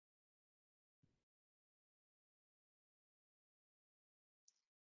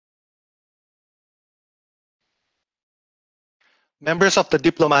Members of the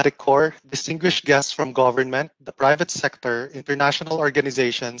diplomatic corps, distinguished guests from government, the private sector, international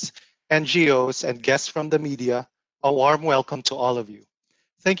organizations, NGOs, and guests from the media, a warm welcome to all of you.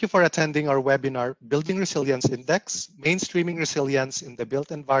 Thank you for attending our webinar, Building Resilience Index, Mainstreaming Resilience in the Built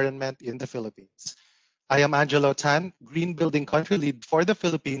Environment in the Philippines. I am Angelo Tan, Green Building Country Lead for the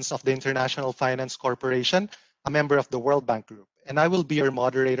Philippines of the International Finance Corporation, a member of the World Bank Group, and I will be your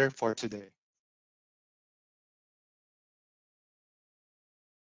moderator for today.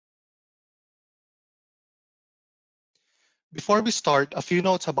 Before we start, a few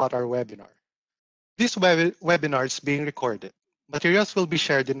notes about our webinar. This webinar is being recorded. Materials will be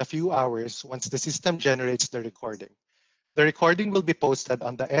shared in a few hours once the system generates the recording. The recording will be posted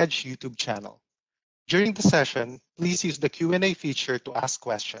on the EDGE YouTube channel. During the session, please use the Q&A feature to ask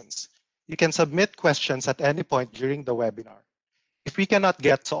questions. You can submit questions at any point during the webinar. If we cannot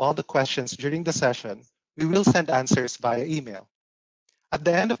get to all the questions during the session, we will send answers via email. At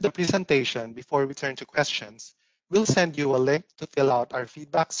the end of the presentation, before we turn to questions, we'll send you a link to fill out our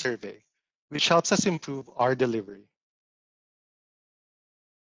feedback survey, which helps us improve our delivery.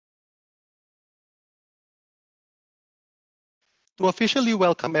 To officially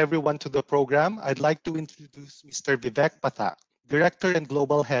welcome everyone to the program, I'd like to introduce Mr. Vivek Pathak, Director and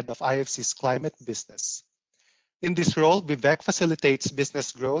Global Head of IFC's Climate Business. In this role, Vivek facilitates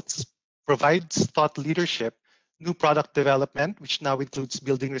business growth, provides thought leadership, new product development, which now includes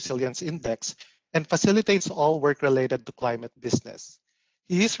Building Resilience Index, and facilitates all work related to climate business.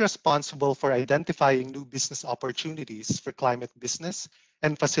 He is responsible for identifying new business opportunities for climate business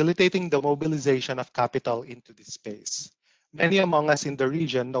and facilitating the mobilization of capital into this space. Many among us in the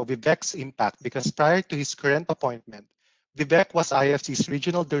region know Vivek's impact because prior to his current appointment, Vivek was IFC's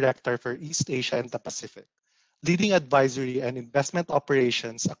Regional Director for East Asia and the Pacific, leading advisory and investment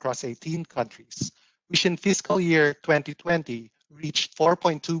operations across 18 countries, which in fiscal year 2020 reached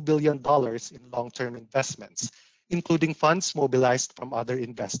 $4.2 billion in long-term investments, including funds mobilized from other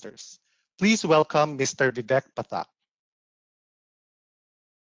investors. Please welcome Mr. Vivek Pathak.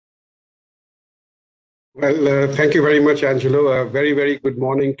 Well, thank you very much, Angelo. A very, very good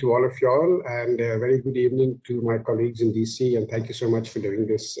morning to all of y'all, and a very good evening to my colleagues in DC, and thank you so much for doing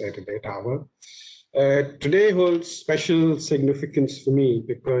this at a late hour. Today holds special significance for me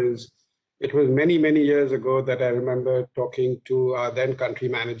because it was many, many years ago that I remember talking to our then country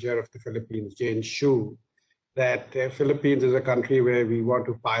manager of the Philippines, Jane Shu, that the Philippines is a country where we want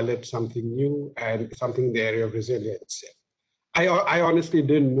to pilot something new and something in the area of resilience. I honestly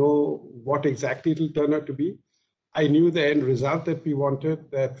didn't know what exactly it will turn out to be. I knew the end result that we wanted,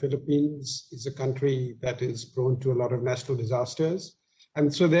 that Philippines is a country that is prone to a lot of natural disasters.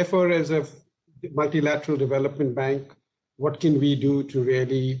 And so therefore, as a multilateral development bank, what can we do to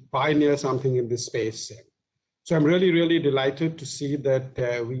really pioneer something in this space? So I'm really, really delighted to see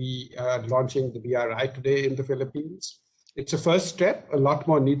that we are launching the BRI today in the Philippines. It's a first step. A lot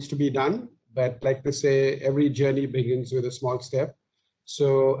more needs to be done. But like they say, every journey begins with a small step.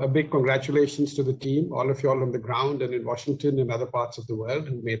 So a big congratulations to the team, all of you all on the ground and in Washington and other parts of the world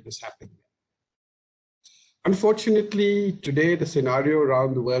who made this happen. Unfortunately, today the scenario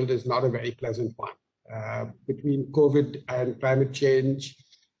around the world is not a very pleasant one. Between COVID and climate change,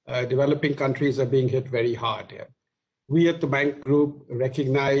 developing countries are being hit very hard here. We at the Bank Group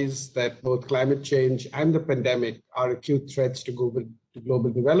recognize that both climate change and the pandemic are acute threats to global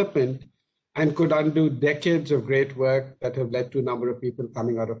development and could undo decades of great work that have led to a number of people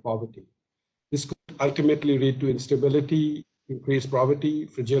coming out of poverty. This could ultimately lead to instability, increased poverty,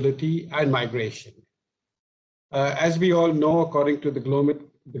 fragility, and migration. As we all know, according to the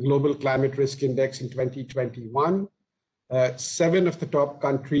Global Climate Risk Index in 2021, 7 of the top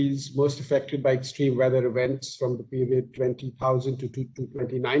countries most affected by extreme weather events from the period 2000 to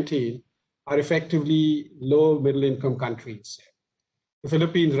 2019 are effectively low middle-income countries. The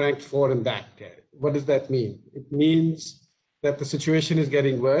Philippines ranked 4 in that. What does that mean? It means that the situation is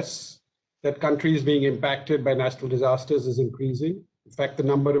getting worse, that countries being impacted by natural disasters is increasing. In fact, the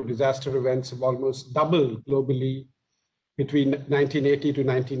number of disaster events have almost doubled globally between 1980 to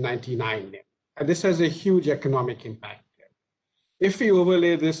 1999. And this has a huge economic impact. If we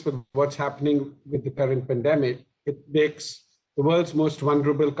overlay this with what's happening with the current pandemic, it makes the world's most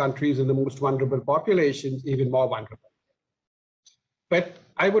vulnerable countries and the most vulnerable populations even more vulnerable. But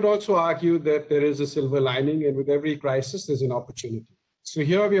I would also argue that there is a silver lining, and with every crisis, there's an opportunity. So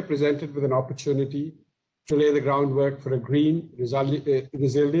here we are presented with an opportunity to lay the groundwork for a green,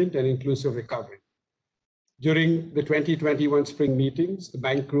 resilient, and inclusive recovery. During the 2021 spring meetings, the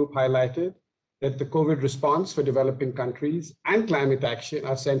Bank Group highlighted that the COVID response for developing countries and climate action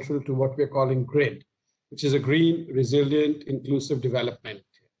are central to what we're calling GRID, which is a green, resilient, inclusive development.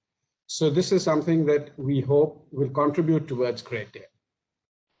 So this is something that we hope will contribute towards Great Day.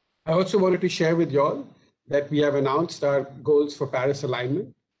 I also wanted to share with you all that we have announced our goals for Paris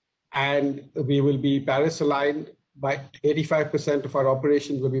alignment, and we will be Paris aligned by 85% of our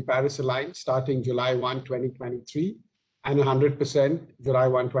operations will be Paris aligned starting July 1, 2023, and 100% July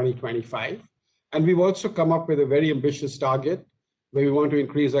 1, 2025. And we've also come up with a very ambitious target where we want to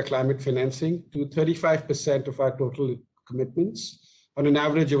increase our climate financing to 35% of our total commitments on an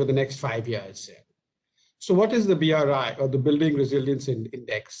average over the next 5 years. So what is the BRI, or the Building Resilience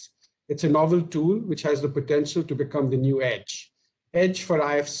Index? It's a novel tool which has the potential to become the new EDGE. EDGE for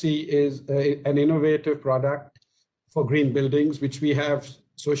IFC is an innovative product for green buildings, which we have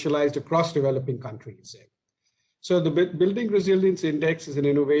socialized across developing countries. So the Building Resilience Index is an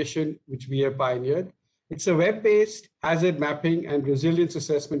innovation which we have pioneered. It's a web-based hazard mapping and resilience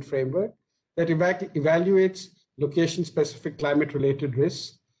assessment framework that evaluates location-specific climate-related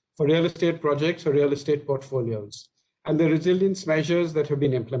risks for real estate projects or real estate portfolios, and the resilience measures that have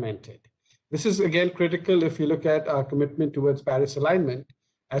been implemented. This is again critical if you look at our commitment towards Paris alignment.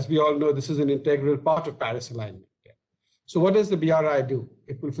 As we all know, this is an integral part of Paris alignment. So what does the BRI do?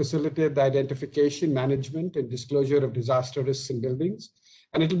 It will facilitate the identification, management, and disclosure of disaster risks in buildings,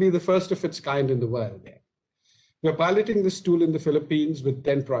 and it'll be the first of its kind in the world. We're piloting this tool in the Philippines with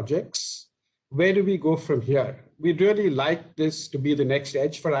 10 projects. Where do we go from here? We'd really like this to be the next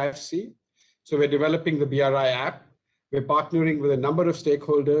EDGE for IFC. So we're developing the BRI app. We're partnering with a number of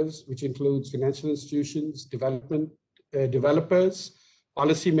stakeholders, which includes financial institutions, developers,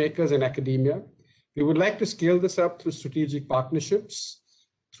 policymakers, and academia. We would like to scale this up through strategic partnerships,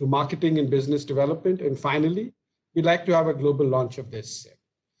 through marketing and business development. And finally, we'd like to have a global launch of this.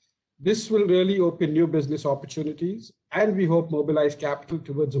 This will really open new business opportunities, and we hope mobilize capital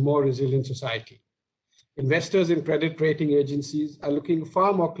towards a more resilient society. Investors and credit rating agencies are looking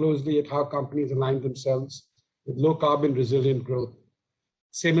far more closely at how companies align themselves with low carbon resilient growth.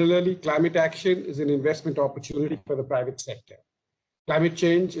 Similarly, climate action is an investment opportunity for the private sector. Climate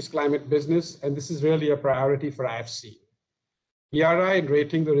change is climate business, and this is really a priority for IFC. BRI and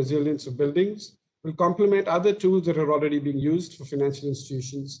rating the resilience of buildings will complement other tools that are already being used for financial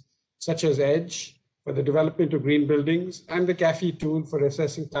institutions, such as EDGE for the development of green buildings and the CAFE tool for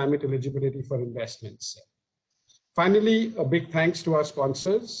assessing climate eligibility for investments. Finally, a big thanks to our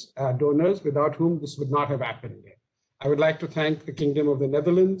sponsors, our donors, without whom this would not have happened. I would like to thank the Kingdom of the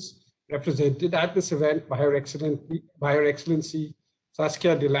Netherlands, represented at this event by Her Excellency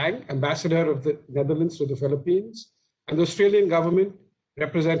Saskia de Lange, Ambassador of the Netherlands to the Philippines, and the Australian government,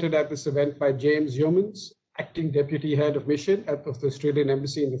 represented at this event by James Yeomans, Acting Deputy Head of Mission of the Australian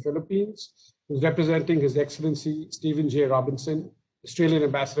Embassy in the Philippines, who's representing His Excellency Stephen J. Robinson, Australian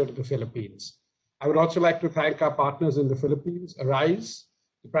Ambassador to the Philippines. I would also like to thank our partners in the Philippines, ARISE,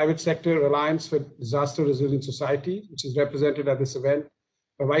 the Private Sector Alliance for Disaster Resilient Society, which is represented at this event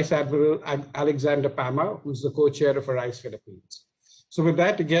by Vice Admiral Alexander Pama, who's the co-chair of ARISE Philippines. So with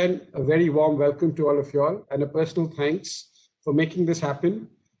that, again, a very warm welcome to all of you all, and a personal thanks for making this happen.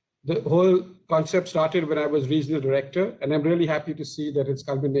 The whole concept started when I was regional director, and I'm really happy to see that it's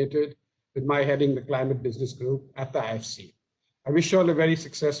culminated with my heading the climate business group at the IFC. I wish you all a very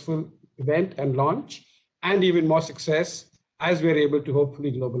successful event and launch, and even more success as we're able to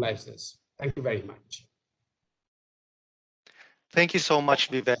hopefully globalize this. Thank you very much. Thank you so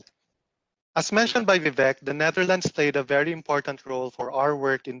much, Vivek. As mentioned by Vivek, the Netherlands played a very important role for our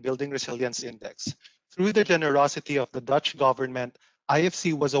work in Building Resilience Index. Through the generosity of the Dutch government,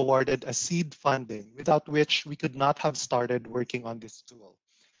 IFC was awarded a seed funding, without which we could not have started working on this tool.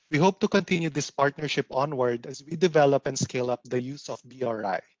 We hope to continue this partnership onward as we develop and scale up the use of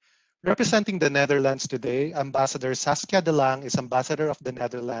BRI. Representing the Netherlands today, Ambassador Saskia de Lange is Ambassador of the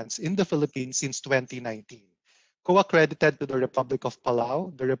Netherlands in the Philippines since 2019. Co-accredited to the Republic of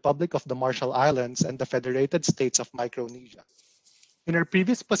Palau, the Republic of the Marshall Islands, and the Federated States of Micronesia. In her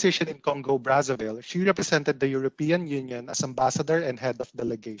previous position in Congo-Brazzaville, she represented the European Union as ambassador and head of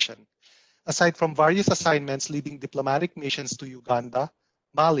delegation. Aside from various assignments leading diplomatic missions to Uganda,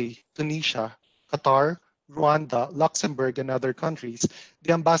 Mali, Tunisia, Qatar, Rwanda, Luxembourg, and other countries,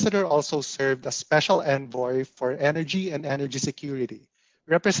 the ambassador also served as special envoy for energy and energy security,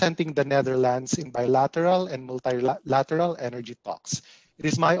 representing the Netherlands in bilateral and multilateral energy talks. It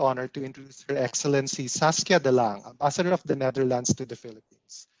is my honor to introduce Her Excellency Saskia de Lange, Ambassador of the Netherlands to the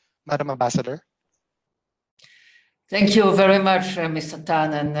Philippines. Madam Ambassador. Thank you very much, Mr.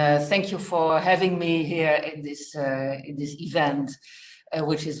 Tan, and thank you for having me here in this event,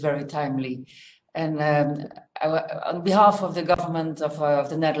 which is very timely. And on behalf of the government of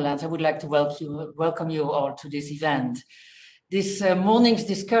the Netherlands, I would like to welcome you all to this event. This morning's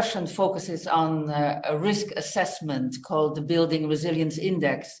discussion focuses on a risk assessment called the Building Resilience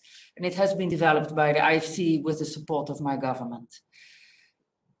Index, and it has been developed by the IFC with the support of my government.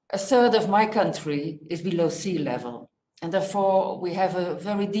 A third of my country is below sea level, and therefore we have a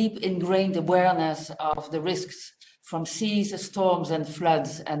very deep ingrained awareness of the risks from seas, storms and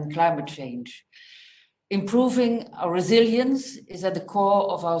floods and climate change. Improving our resilience is at the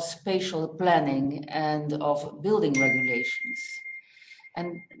core of our spatial planning and of building regulations.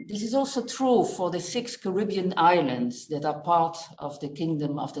 And this is also true for the 6 Caribbean islands that are part of the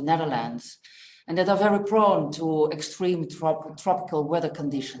Kingdom of the Netherlands and that are very prone to extreme tropical weather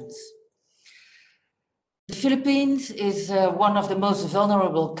conditions. The Philippines is one of the most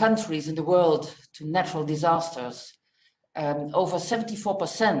vulnerable countries in the world to natural disasters. Over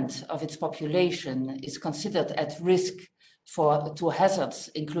 74% of its population is considered at risk to hazards,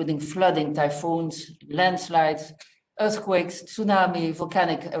 including flooding, typhoons, landslides, earthquakes, tsunami,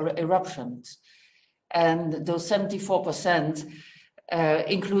 volcanic eruptions. And those 74%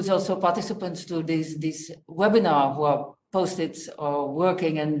 includes also participants to this webinar who are posted or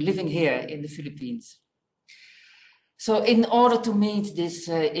working and living here in the Philippines. So in order to meet this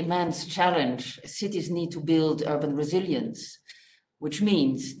immense challenge, cities need to build urban resilience, which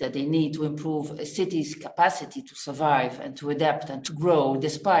means that they need to improve a city's capacity to survive and to adapt and to grow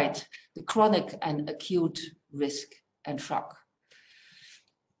despite the chronic and acute risk and shock.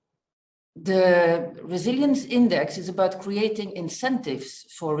 The Resilience Index is about creating incentives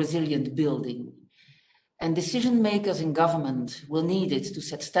for resilient building. And decision makers in government will need it to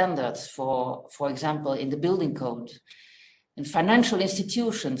set standards for example, in the building code. And financial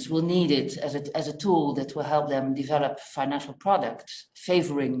institutions will need it as a tool that will help them develop financial products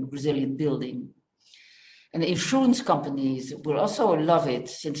favoring resilient building. And insurance companies will also love it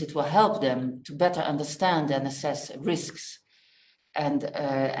since it will help them to better understand and assess risks and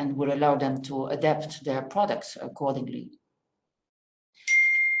will allow them to adapt their products accordingly.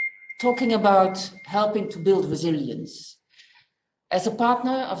 Talking about helping to build resilience. As a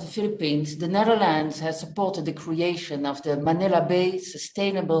partner of the Philippines, the Netherlands has supported the creation of the Manila Bay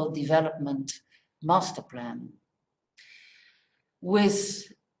Sustainable Development Master Plan. With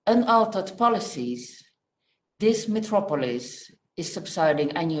unaltered policies, this metropolis is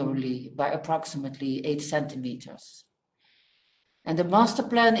subsiding annually by approximately 8 centimeters. And the master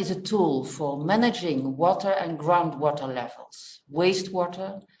plan is a tool for managing water and groundwater levels,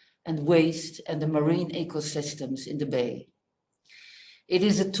 wastewater and waste and the marine ecosystems in the bay. It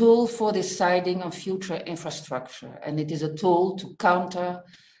is a tool for deciding on future infrastructure, and it is a tool to counter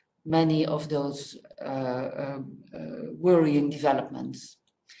many of those worrying developments.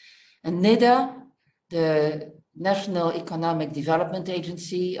 And NEDA, the National Economic Development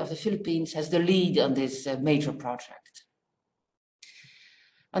Agency of the Philippines, has the lead on this major project.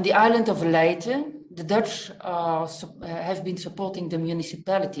 On the island of Leyte, the Dutch have been supporting the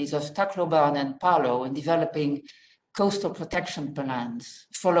municipalities of Tacloban and Palo in developing coastal protection plans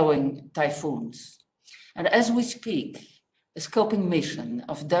following typhoons. And as we speak, a scoping mission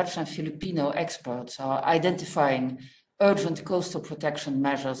of Dutch and Filipino experts are identifying urgent coastal protection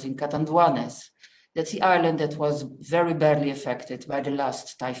measures in Catanduanes. That's the island that was very badly affected by the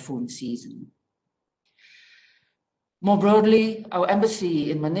last typhoon season. More broadly, our embassy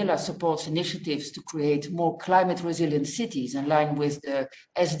in Manila supports initiatives to create more climate resilient cities in line with the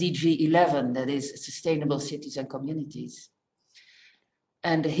SDG 11, that is sustainable cities and communities.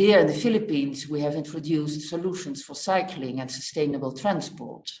 And here in the Philippines, we have introduced solutions for cycling and sustainable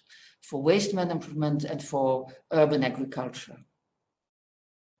transport, for waste management and for urban agriculture.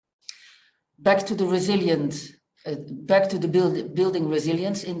 Back to the Building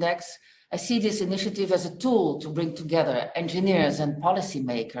Resilience Index, I see this initiative as a tool to bring together engineers and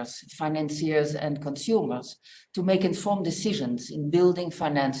policymakers, financiers and consumers to make informed decisions in building,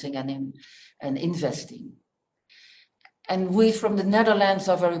 financing and investing. And we from the Netherlands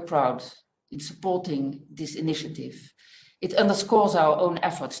are very proud in supporting this initiative. It underscores our own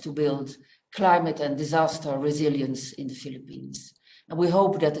efforts to build climate and disaster resilience in the Philippines. And we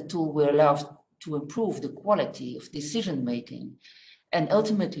hope that the tool will allow to improve the quality of decision-making and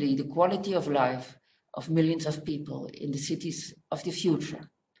ultimately the quality of life of millions of people in the cities of the future.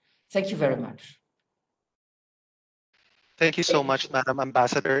 Thank you very much. Thank you so much, Madam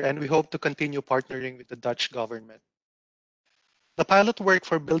Ambassador, and we hope to continue partnering with the Dutch government. The pilot work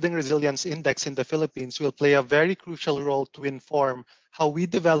for Building Resilience Index in the Philippines will play a very crucial role to inform how we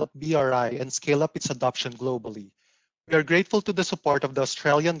develop BRI and scale up its adoption globally. We are grateful to the support of the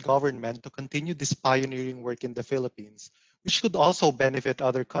Australian government to continue this pioneering work in the Philippines, which could also benefit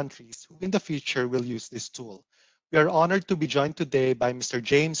other countries who in the future will use this tool. We are honored to be joined today by Mr.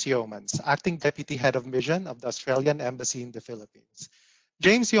 James Yeomans, Acting Deputy Head of Mission of the Australian Embassy in the Philippines.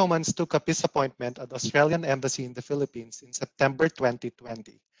 James Yeomans took up his appointment at the Australian Embassy in the Philippines in September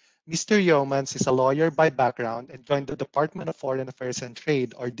 2020. Mr. Yeomans is a lawyer by background and joined the Department of Foreign Affairs and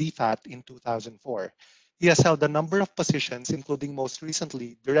Trade, or DFAT, in 2004. He has held a number of positions, including most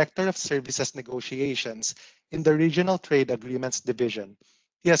recently Director of Services Negotiations in the Regional Trade Agreements Division.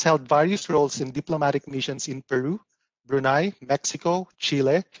 He has held various roles in diplomatic missions in Peru, Brunei, Mexico,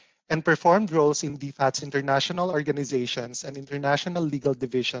 Chile, and performed roles in DFAT's international organizations and international legal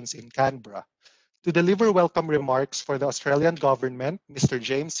divisions in Canberra. To deliver welcome remarks for the Australian government, Mr.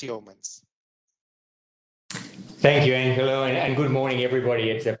 James Yeomans. Thank you, Angelo, and good morning, everybody.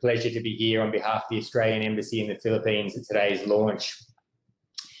 It's a pleasure to be here on behalf of the Australian Embassy in the Philippines at today's launch.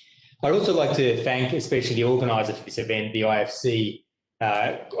 I'd also like to thank especially the organiser for this event, the IFC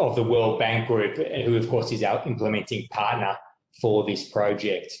of the World Bank Group, who of course is our implementing partner for this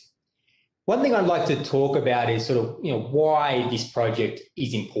project. One thing I'd like to talk about is sort of, why this project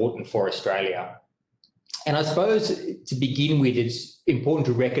is important for Australia. And I suppose to begin with, it's important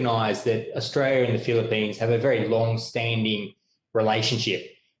to recognise that Australia and the Philippines have a very long-standing relationship.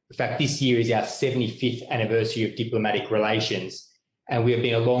 In fact, this year is our 75th anniversary of diplomatic relations, and we have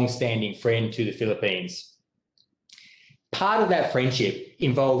been a long-standing friend to the Philippines. Part of that friendship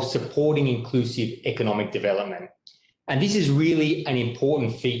involves supporting inclusive economic development. And this is really an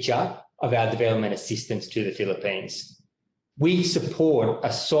important feature of our development assistance to the Philippines. We support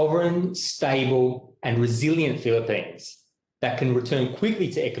a sovereign, stable, and resilient Philippines that can return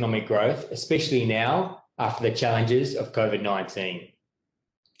quickly to economic growth, especially now after the challenges of COVID-19.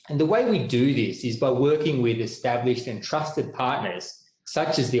 And the way we do this is by working with established and trusted partners,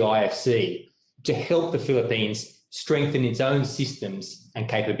 such as the IFC, to help the Philippines strengthen its own systems and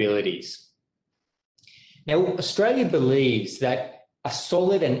capabilities. Now, Australia believes that a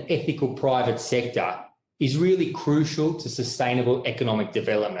solid and ethical private sector is really crucial to sustainable economic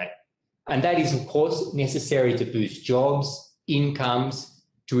development. And that is, of course, necessary to boost jobs, incomes,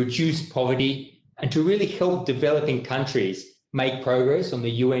 to reduce poverty, and to really help developing countries make progress on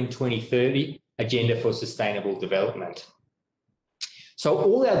the UN 2030 Agenda for Sustainable Development. So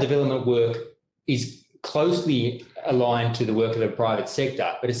all our development work is closely aligned to the work of the private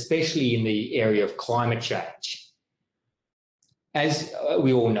sector, but especially in the area of climate change. As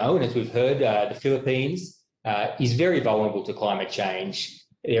we all know, and as we've heard, the Philippines is very vulnerable to climate change.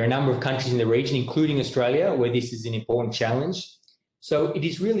 There are a number of countries in the region, including Australia, where this is an important challenge. So it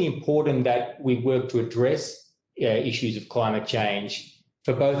is really important that we work to address issues of climate change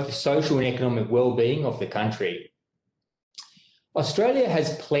for both the social and economic well-being of the country. Australia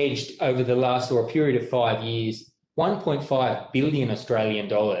has pledged over the last, or a period of 5 years, 1.5 billion Australian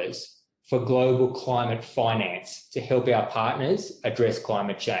dollars for global climate finance to help our partners address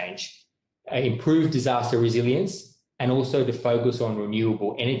climate change, improve disaster resilience, and also to focus on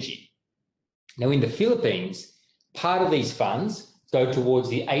renewable energy. Now, in the Philippines, part of these funds go towards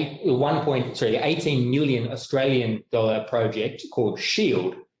the 18 million Australian dollar project called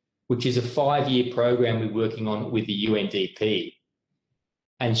SHIELD, which is a 5-year program we're working on with the UNDP.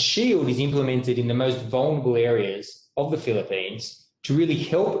 And SHIELD is implemented in the most vulnerable areas of the Philippines to really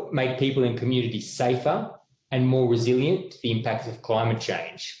help make people and communities safer and more resilient to the impacts of climate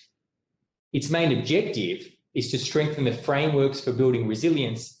change. Its main objective is to strengthen the frameworks for building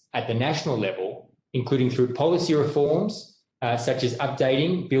resilience at the national level, including through policy reforms, such as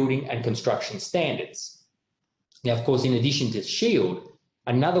updating building and construction standards. Now, of course, in addition to SHIELD,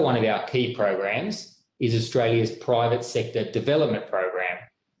 another one of our key programs is Australia's Private Sector Development Program,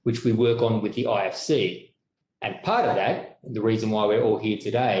 which we work on with the IFC. And part of that, the reason why we're all here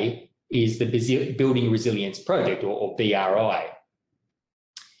today, is the Building Resilience Project, or BRI.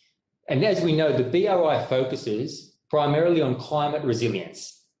 And as we know, the BRI focuses primarily on climate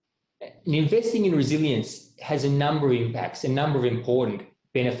resilience. And investing in resilience has a number of impacts, a number of important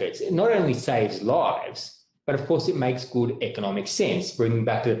benefits. It not only saves lives, but of course it makes good economic sense, bringing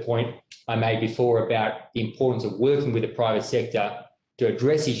back to the point I made before about the importance of working with the private sector to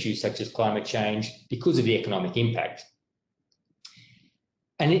address issues such as climate change because of the economic impact.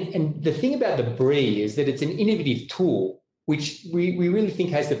 And the thing about the BRI is that it's an innovative tool which we really think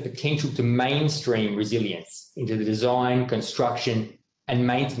has the potential to mainstream resilience into the design, construction, and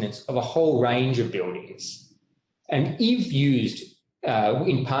maintenance of a whole range of buildings. And if used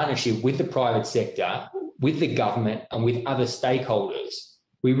in partnership with the private sector, with the government, and with other stakeholders,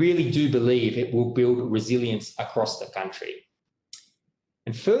 we really do believe it will build resilience across the country.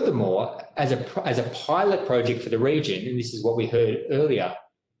 And furthermore, as a pilot project for the region, and this is what we heard earlier,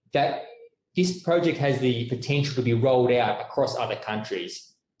 that this project has the potential to be rolled out across other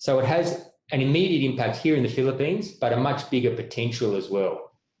countries. So it has an immediate impact here in the Philippines, but a much bigger potential as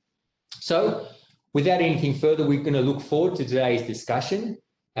well. So without anything further, we're going to look forward to today's discussion.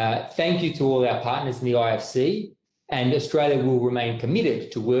 Thank you to all our partners in the IFC, and Australia will remain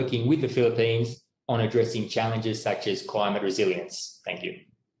committed to working with the Philippines on addressing challenges such as climate resilience. Thank you.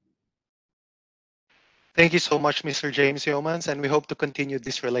 Thank you so much, Mr. James Yeomans, and we hope to continue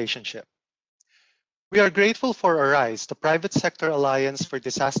this relationship. We are grateful for ARISE, the Private Sector Alliance for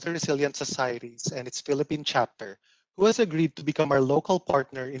Disaster Resilient Societies, and its Philippine chapter, who has agreed to become our local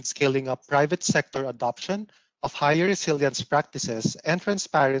partner in scaling up private sector adoption of higher resilience practices and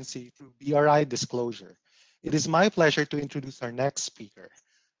transparency through BRI disclosure. It is my pleasure to introduce our next speaker.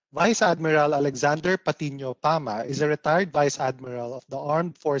 Vice Admiral Alexander Patino Pama is a retired Vice Admiral of the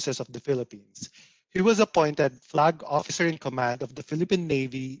Armed Forces of the Philippines. He was appointed Flag Officer in Command of the Philippine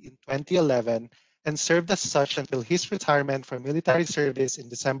Navy in 2011 and served as such until his retirement from military service in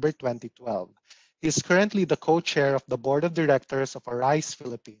December 2012. He is currently the co-chair of the Board of Directors of ARISE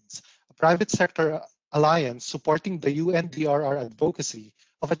Philippines, a private sector alliance supporting the UNDRR advocacy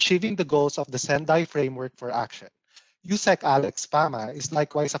of achieving the goals of the Sendai Framework for Action. USEC Alex Pama is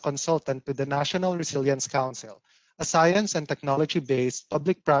likewise a consultant to the National Resilience Council, a science and technology-based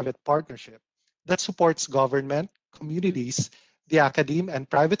public-private partnership that supports government, communities, the academe, and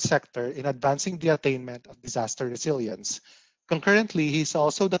private sector in advancing the attainment of disaster resilience. Concurrently, he is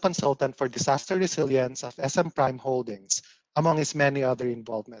also the consultant for disaster resilience of SM Prime Holdings, among his many other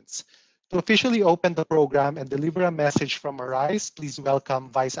involvements. To officially open the program and deliver a message from ARISE, please welcome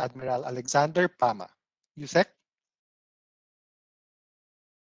Vice Admiral Alexander Pama. USEC?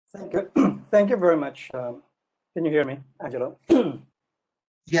 Thank you. Thank you very much. Can you hear me, Angelo?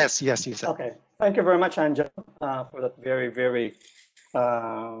 Yes, USEC. Okay. Thank you very much, Angelo, for that very, very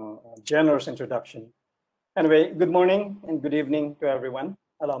generous introduction. Anyway, good morning and good evening to everyone.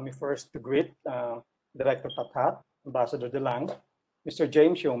 Allow me first to greet Director Pathat, Ambassador De Lang, Mr.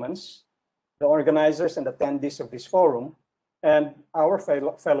 James Yeomans, the organizers and attendees of this forum, and our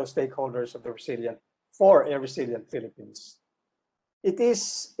fellow stakeholders of the for a Resilient Philippines. It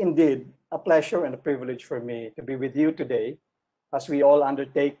is indeed a pleasure and a privilege for me to be with you today as we all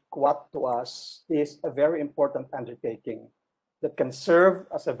undertake what to us is a very important undertaking that can serve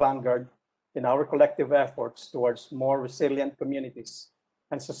as a vanguard in our collective efforts towards more resilient communities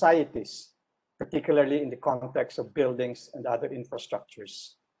and societies, particularly in the context of buildings and other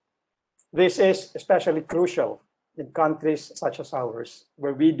infrastructures. This is especially crucial in countries such as ours,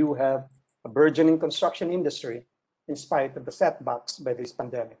 where we do have a burgeoning construction industry in spite of the setbacks by this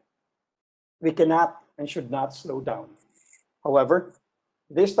pandemic. We cannot and should not slow down. However,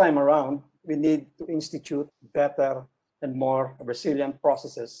 this time around, we need to institute better and more resilient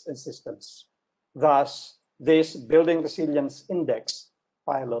processes and systems. Thus, this Building Resilience Index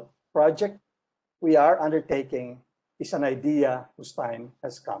pilot project we are undertaking is an idea whose time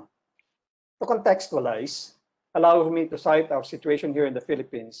has come. To contextualize, allow me to cite our situation here in the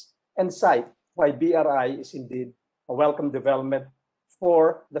Philippines and cite why BRI is indeed a welcome development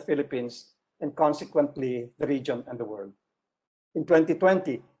for the Philippines and consequently the region and the world. In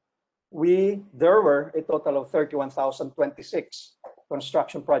 2020, there were a total of 31,026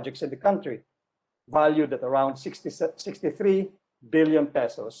 construction projects in the country, valued at around 63 billion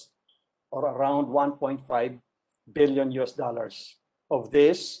pesos, or around 1.5 billion US dollars. Of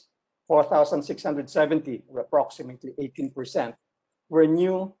this, 4,670, or approximately 18%, were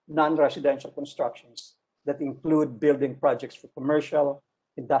new non-residential constructions that include building projects for commercial,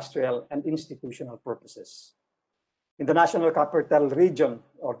 industrial, and institutional purposes. In the National Capital Region,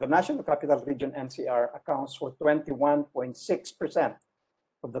 or the National Capital Region NCR accounts for 21.6%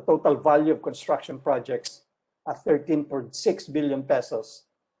 of the total value of construction projects at 13.6 billion pesos,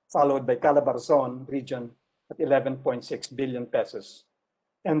 followed by Calabarzon region at 11.6 billion pesos.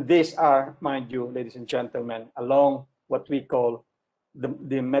 And these are, mind you, ladies and gentlemen, along what we call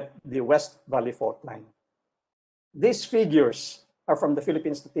the West Valley Fault Line. These figures are from the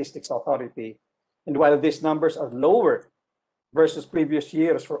Philippine Statistics Authority, and while these numbers are lower versus previous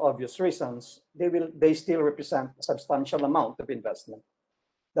years for obvious reasons, they still represent a substantial amount of investment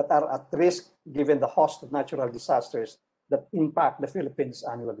that are at risk given the host of natural disasters that impact the Philippines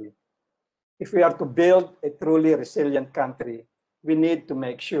annually. If we are to build a truly resilient country, we need to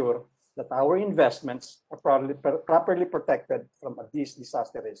make sure that our investments are properly protected from these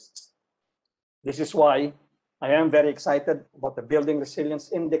disaster risks. This is why I am very excited about the Building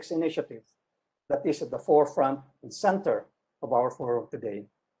Resilience Index initiative that is at the forefront and center of our forum today.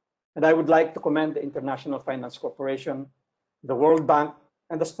 And I would like to commend the International Finance Corporation, the World Bank,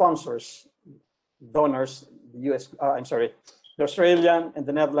 and the sponsors, donors, the the Australian and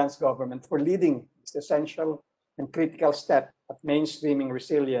the Netherlands government for leading this essential and critical step at mainstreaming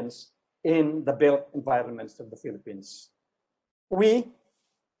resilience in the built environments of the Philippines. We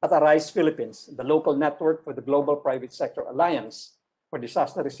at Arise Philippines, the local network for the Global Private Sector Alliance for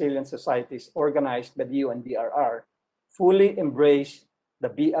Disaster Resilient Societies organized by the UNDRR, fully embrace the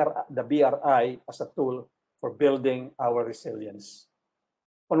BRI as a tool for building our resilience.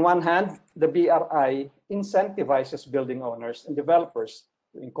 On one hand, the BRI incentivizes building owners and developers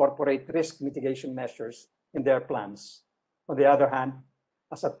to incorporate risk mitigation measures in their plans. On the other hand,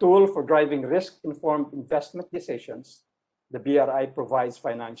 as a tool for driving risk-informed investment decisions, the BRI provides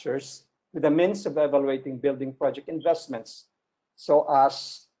financiers with a means of evaluating building project investments so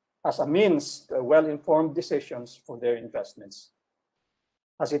as a means to well-informed decisions for their investments.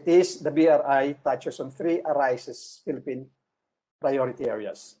 As it is, the BRI touches on three Arise's Philippine priority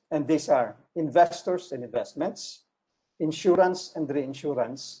areas, and these are investors and investments, insurance and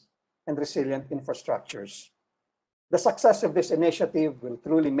reinsurance, and resilient infrastructures. The success of this initiative will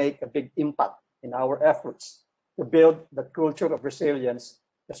truly make a big impact in our efforts to build the culture of resilience,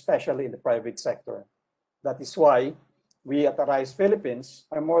 especially in the private sector. That is why we at Arise Philippines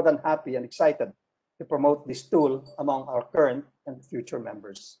are more than happy and excited to promote this tool among our current and future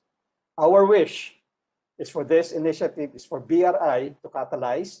members. Our wish is for this initiative is for BRI to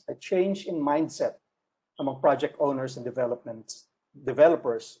catalyze a change in mindset among project owners and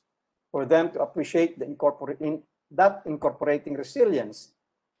developers, for them to appreciate that incorporating resilience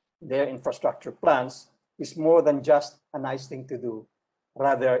in their infrastructure plans is more than just a nice thing to do.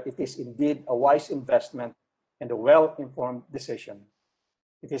 Rather, it is indeed a wise investment and a well-informed decision.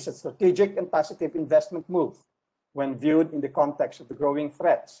 It is a strategic and positive investment move when viewed in the context of the growing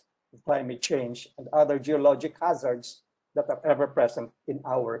threats of climate change and other geologic hazards that are ever present in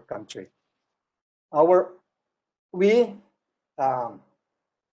our country.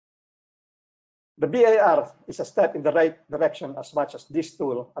 The BAR is a step in the right direction as much as this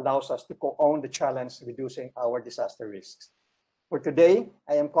tool allows us to co-own the challenge reducing our disaster risks. For today,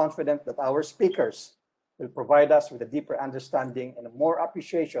 I am confident that our speakers will provide us with a deeper understanding and a more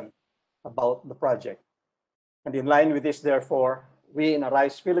appreciation about the project. And in line with this, therefore, we in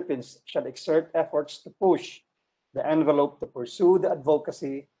Arise Philippines shall exert efforts to push the envelope to pursue the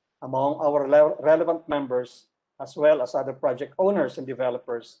advocacy among our relevant members, as well as other project owners and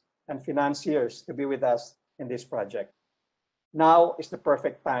developers and financiers to be with us in this project. Now is the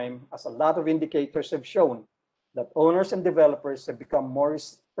perfect time, as a lot of indicators have shown that owners and developers have become more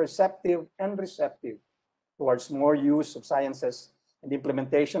perceptive and receptive towards more use of sciences and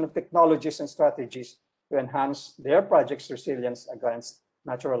implementation of technologies and strategies to enhance their project's resilience against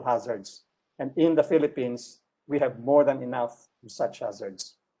natural hazards. And in the Philippines, we have more than enough of such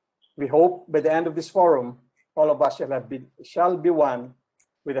hazards. We hope by the end of this forum, all of us shall be one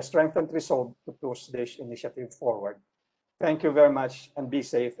with a strengthened resolve to push this initiative forward. Thank you very much, and be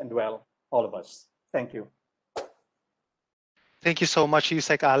safe and well, all of us. Thank you. Thank you so much,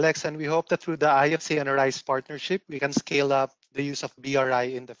 Yusek Alex, and we hope that through the IFC and Arise partnership, we can scale up the use of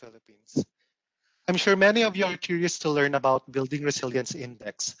BRI in the Philippines. I'm sure many of you are curious to learn about Building Resilience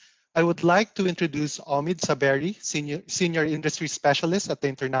Index. I would like to introduce Omid Saberi, Senior Industry Specialist at the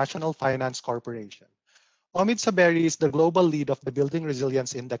International Finance Corporation. Omid Saberi is the global lead of the Building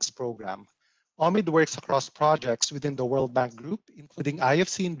Resilience Index program. Omid works across projects within the World Bank Group, including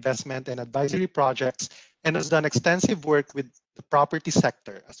IFC investment and advisory projects, and has done extensive work with the property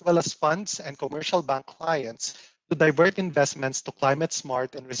sector, as well as funds and commercial bank clients to divert investments to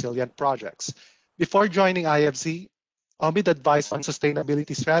climate-smart and resilient projects. Before joining IFC, Omid advised on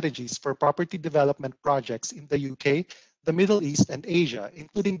sustainability strategies for property development projects in the UK, the Middle East, and Asia,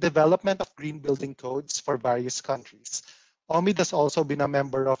 including development of green building codes for various countries. Omid has also been a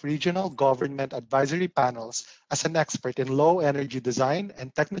member of regional government advisory panels as an expert in low energy design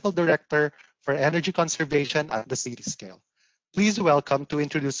and technical director for energy conservation at the city scale. Please welcome to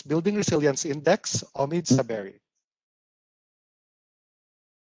introduce Building Resilience Index, Omid Saberi.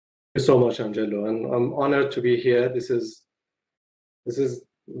 Thank you so much, Angelo, and I'm honored to be here. This is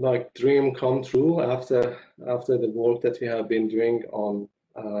like dream come true after the work that we have been doing on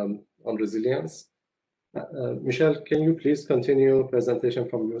resilience. Michelle, can you please continue presentation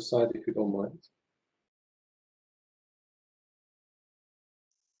from your side if you don't mind?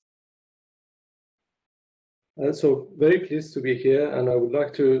 So very pleased to be here, and I would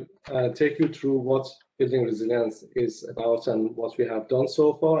like to take you through what building resilience is about and what we have done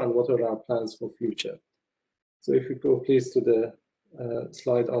so far and what are our plans for future. So if you go please to the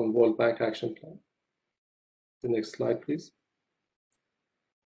slide on World Bank Action Plan. The next slide, please.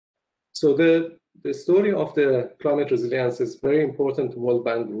 So the story of the climate resilience is very important to World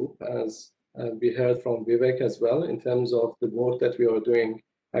Bank Group, as we heard from Vivek as well, in terms of the work that we are doing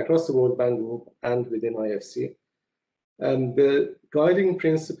across the World Bank Group and within IFC. And the guiding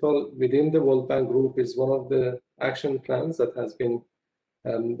principle within the World Bank Group is one of the action plans that has been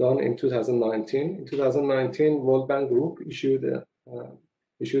done in 2019. In 2019, World Bank Group issued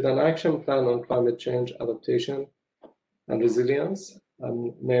an action plan on climate change adaptation and resilience,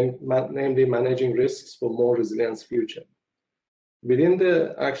 namely managing risks for more resilient future. Within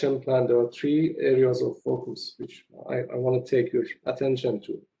the action plan, there are 3 areas of focus which I want to take your attention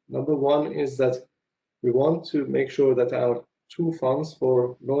to. Number one is that we want to make sure that our 2 funds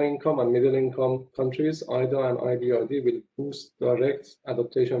for low-income and middle-income countries, IDA and IBRD, will boost direct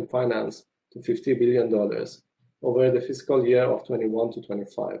adaptation finance to $50 billion over the fiscal year of 21 to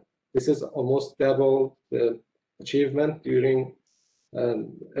 25. This is almost double the achievement during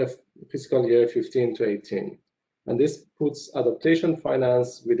fiscal year 15 to 18. And this puts adaptation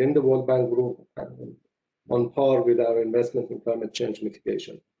finance within the World Bank Group on par with our investment in climate change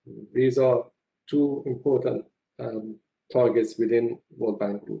mitigation. These are 2 important targets within World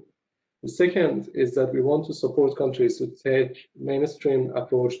Bank Group. The second is that we want to support countries to take mainstream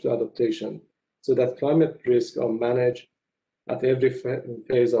approach to adaptation so that climate risks are managed at every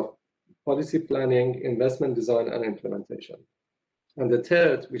phase of policy planning, investment design, and implementation. And the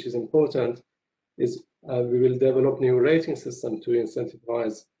third, which is important, is we will develop new rating system to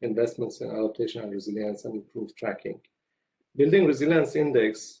incentivize investments in adaptation and resilience and improve tracking. Building Resilience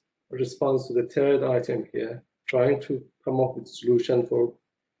Index responds to the third item here, trying to come up with a solution for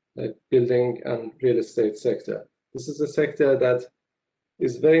the building and real estate sector. This is a sector that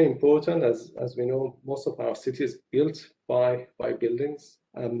is very important, as we know, most of our cities built by buildings,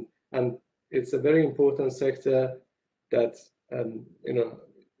 and it's a very important sector that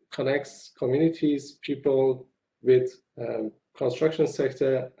connects communities, people with construction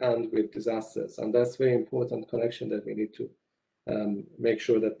sector and with disasters, and that's very important connection that we need to make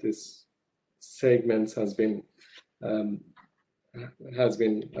sure that this segment has been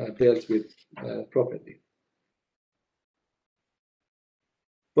dealt with properly.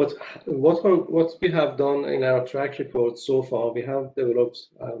 But what we have done in our track record so far, we have developed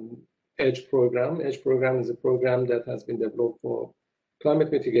EDGE program. EDGE program is a program that has been developed for climate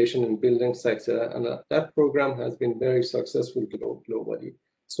mitigation in building sector, and that program has been very successful globally.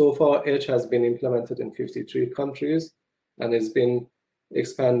 So far, EDGE has been implemented in 53 countries and has been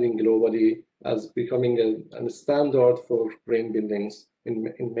expanding globally as becoming a standard for green buildings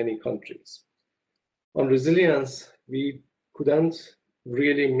in many countries. On resilience, we couldn't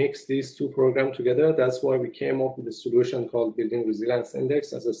really mix these 2 programs together. That's why we came up with a solution called Building Resilience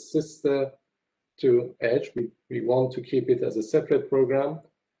Index as a sister to EDGE. We want to keep it as a separate program,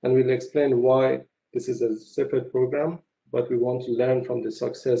 and we'll explain why this is a separate program, but we want to learn from the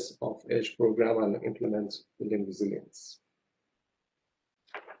success of EDGE program and implement Building Resilience.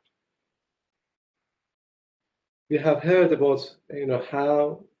 We have heard about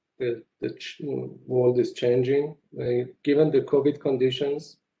how the world is changing. Given the COVID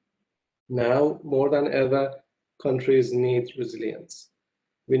conditions, now more than ever, countries need resilience.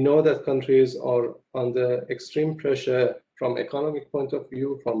 We know that countries are under extreme pressure from economic point of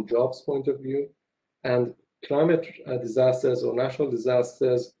view, from jobs point of view, and climate disasters or natural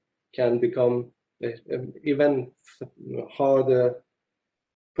disasters can become an even harder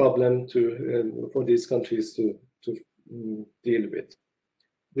problem for these countries to deal with.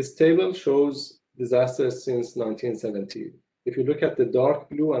 This table shows disasters since 1970. If you look at the dark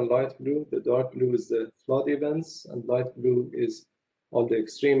blue and light blue, the dark blue is the flood events and light blue is all the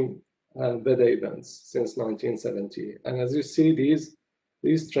extreme weather events since 1970. And as you see,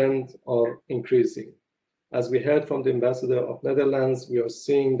 these trends are increasing. As we heard from the ambassador of Netherlands, we are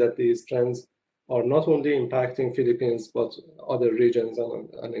seeing that these trends are not only impacting Philippines, but other regions on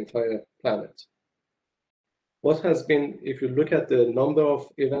an entire planet. What has been, if you look at the number of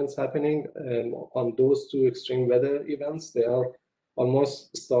events happening on those 2 extreme weather events, they are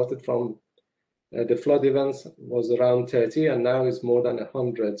almost started from the flood events was around 30, and now is more than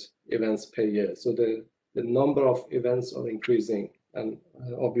 100 events per year. So the number of events are increasing, and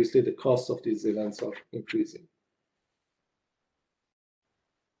obviously the cost of these events are increasing.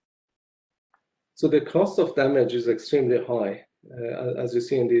 So the cost of damage is extremely high. as you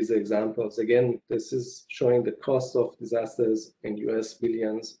see in these examples. Again, this is showing the cost of disasters in US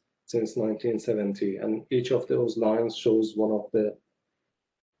billions since 1970, and each of those lines shows one of the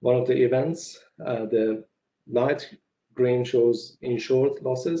events. The light green shows insured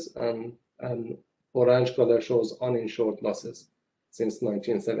losses, and orange color shows uninsured losses since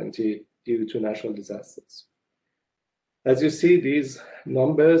 1970 due to natural disasters. As you see, these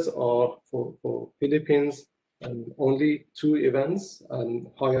numbers are for Philippines, only 2 events,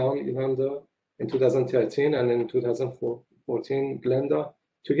 Haiyan, Ilanda in 2013 and in 2014, Glenda.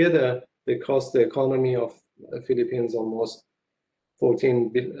 Together, they cost the economy of the Philippines almost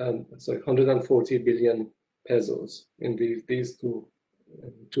 140 billion pesos in these two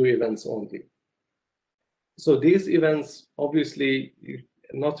events only. So these events, obviously,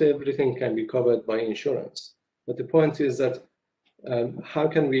 not everything can be covered by insurance. But the point is that how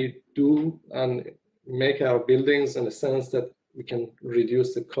can we do and make our buildings in a sense that we can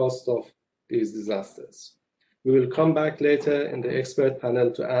reduce the cost of these disasters? We will come back later in the expert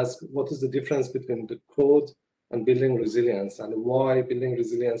panel to ask what is the difference between the code and building resilience, and why building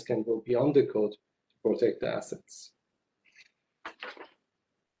resilience can go beyond the code to protect the assets.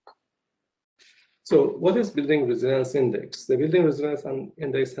 So what is Building Resilience Index? The Building Resilience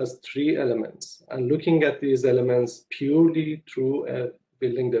Index has 3 elements, and looking at these elements purely through a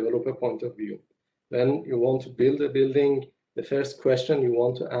building developer point of view. When you want to build a building, the first question you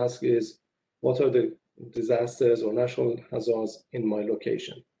want to ask is, what are the disasters or natural hazards in my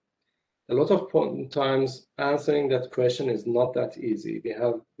location? A lot of times answering that question is not that easy. We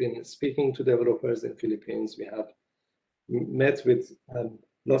have been speaking to developers in Philippines. We have met with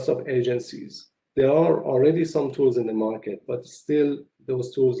lots of agencies. There are already some tools in the market, but still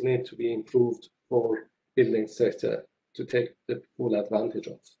those tools need to be improved for building sector to take the full advantage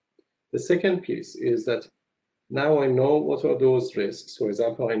of. The second piece is that now I know what are those risks. For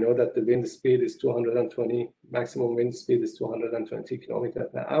example, I know that the wind speed is 220, maximum wind speed is 220 kilometers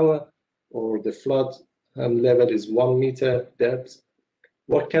per hour, or the flood level is 1 meter depth.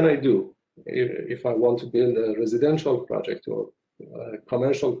 What can I do if I want to build a residential project or a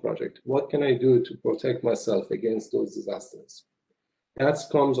commercial project? What can I do to protect myself against those disasters? That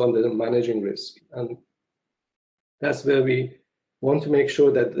comes under managing risk. And that's where we want to make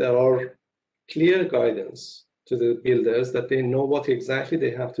sure that there are clear guidance to the builders, that they know what exactly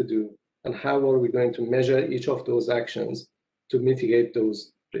they have to do and how are we going to measure each of those actions to mitigate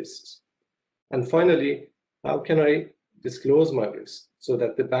those risks. And finally, how can I disclose my risk so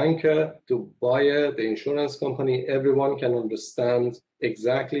that the banker, the buyer, the insurance company, everyone can understand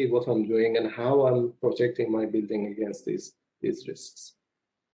exactly what I'm doing and how I'm protecting my building against these risks.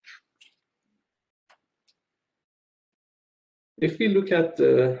 If we look at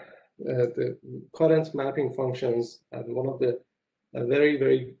the current mapping functions, and one of the very,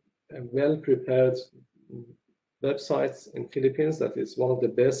 very well prepared websites in Philippines that is one of the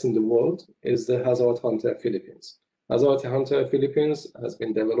best in the world is the Hazard Hunter Philippines. Hazard Hunter Philippines has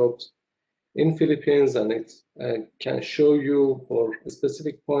been developed in Philippines, and it can show you for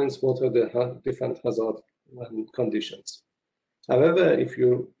specific points what are the different hazard conditions. However, if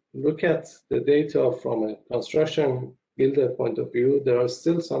you look at the data from a construction builder point of view, there are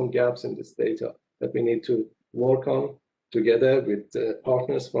still some gaps in this data that we need to work on together with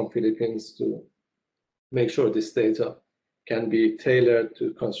partners from Philippines to make sure this data can be tailored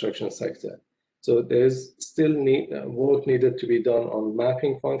to construction sector. So there's still work needed to be done on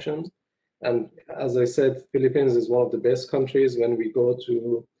mapping functions. And as I said, Philippines is one of the best countries. When we go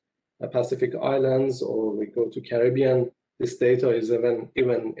to Pacific Islands or we go to Caribbean, this data is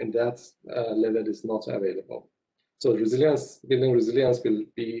even in that level is not available. So building resilience will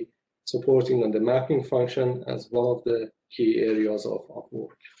be supporting on the mapping function as one of the key areas of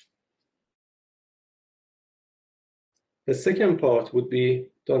work. The second part would be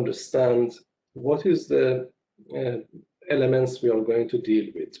to understand what is the elements we are going to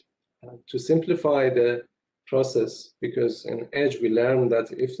deal with. To simplify the process, because in EDGE we learned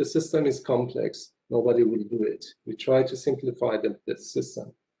that if the system is complex, nobody will do it. We try to simplify the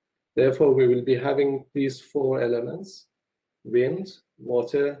system. Therefore, we will be having these 4 elements: wind,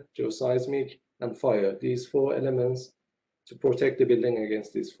 water, geoseismic, and fire. These 4 elements to protect the building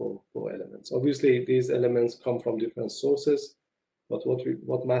against these four elements. Obviously, these elements come from different sources, but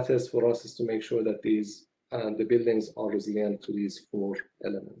what matters for us is to make sure that the buildings are resilient to these 4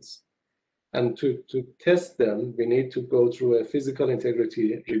 elements. And to test them, we need to go through a physical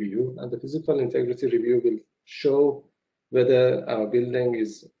integrity review, and the physical integrity review will show whether our building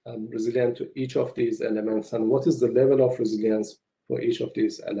is resilient to each of these elements and what is the level of resilience for each of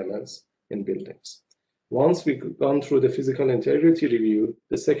these elements in buildings. Once we've gone through the physical integrity review,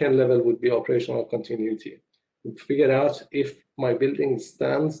 the second level would be operational continuity. We figure out if my building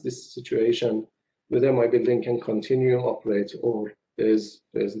stands this situation, whether my building can continue to operate, or there's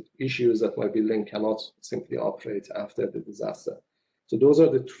issues that my building cannot simply operate after the disaster. So those are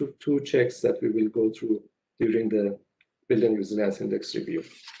the two checks that we will go through during the Building Resilience Index review.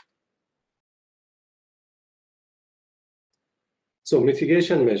 So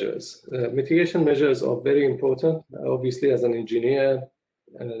mitigation measures. Mitigation measures are very important. Obviously, as an engineer,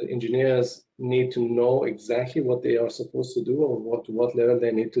 engineers need to know exactly what they are supposed to do or what level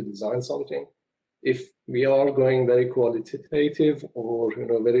they need to design something. If we are going very qualitative or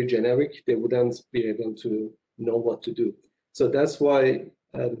very generic, they wouldn't be able to know what to do. So that's why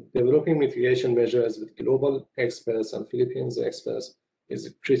developing mitigation measures with global experts and Philippines experts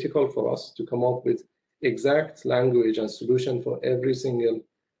is critical for us to come up with exact language and solution for every single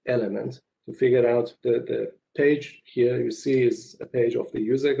element to figure out. The page here you see is a page of the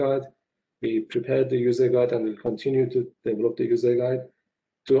user guide. We prepared the user guide and will continue to develop the user guide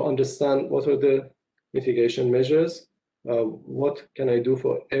to understand what are the mitigation measures, what can I do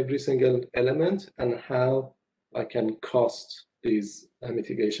for every single element, and how I can cost these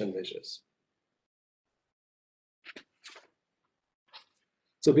mitigation measures.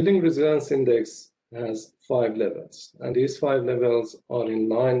 So Building Resilience Index has 5 levels, and these 5 levels are in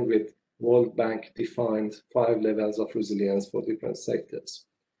line with World Bank defined 5 levels of resilience for different sectors.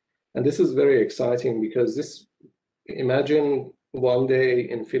 And this is very exciting because imagine one day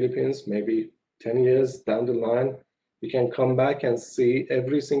in Philippines, maybe 10 years down the line, we can come back and see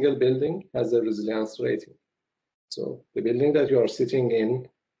every single building has a resilience rating. So the building that you are sitting in,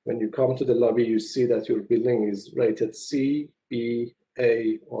 when you come to the lobby, you see that your building is rated C, B,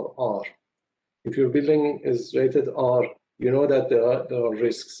 A, or R. If your building is rated R, you know that there are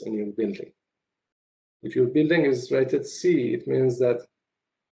risks in your building. If your building is rated C, it means that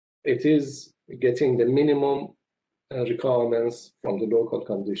it is getting the minimum requirements from the local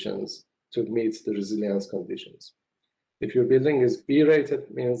conditions to meet the resilience conditions. If your building is B rated,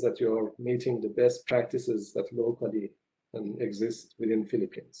 it means that you're meeting the best practices that locally exist within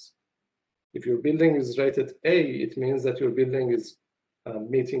Philippines. If your building is rated A, it means that your building is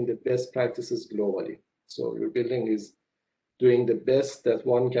meeting the best practices globally. So your building is doing the best that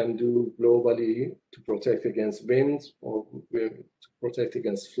one can do globally to protect against wind, or to protect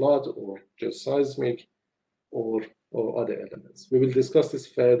against flood, or geoseismic, or other elements. We will discuss this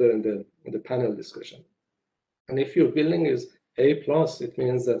further in the panel discussion. And if your building is A+, it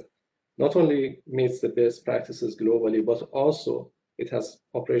means that not only meets the best practices globally, but also it has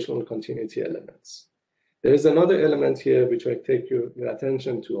operational continuity elements. There is another element here which I take your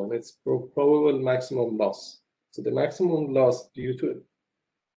attention to, and it's probable maximum loss. So the maximum loss due to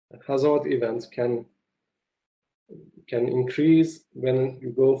a hazard event can increase when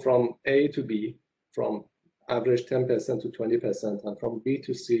you go from A to B, from average 10% to 20%, and from B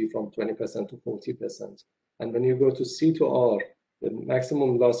to C from 20% to 40%. And when you go to C to R, the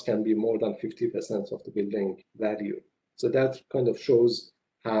maximum loss can be more than 50% of the building value. So that kind of shows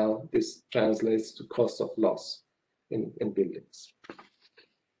how this translates to cost of loss in buildings.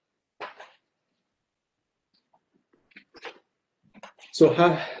 So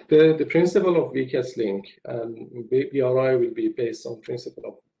the principle of weakest link, BRI will be based on principle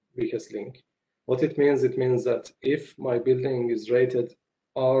of weakest link. What it means that if my building is rated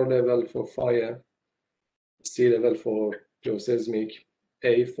R level for fire, C level for geoseismic,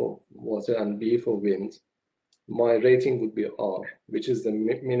 A for water, and B for wind, my rating would be R, which is the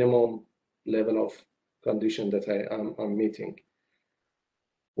minimum level of condition that I'm meeting.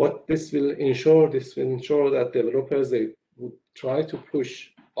 What this will ensure that developers, they would try to push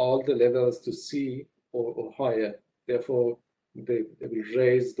all the levels to C or higher. Therefore, they will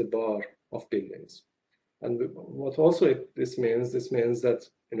raise the bar of buildings. And what also this means that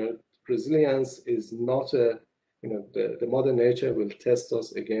resilience is not a the mother nature will test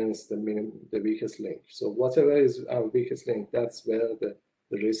us against the weakest link. So whatever is our weakest link, that's where the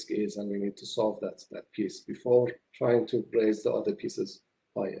risk is, and we need to solve that piece before trying to raise the other pieces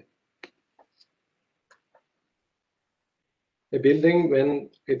higher. A building,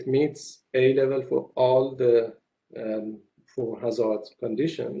 when it meets A level for all the for hazard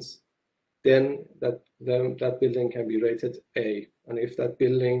conditions, then that building can be rated A. And if that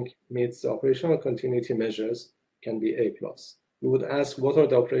building meets the operational continuity measures, can be A+. We would ask, what are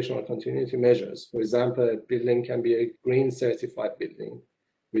the operational continuity measures? For example, a building can be a green certified building,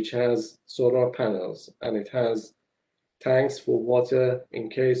 which has solar panels, and it has tanks for water in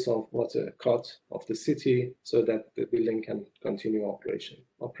case of water cut of the city, so that the building can continue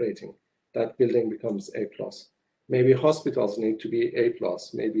operating. that building becomes A+. Maybe hospitals need to be A+,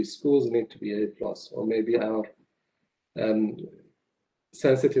 maybe schools need to be A+, or maybe our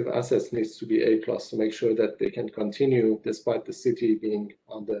sensitive assets needs to be A+ to make sure that they can continue despite the city being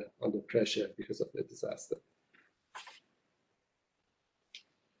under pressure because of the disaster.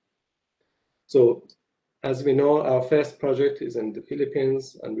 So as we know, our first project is in the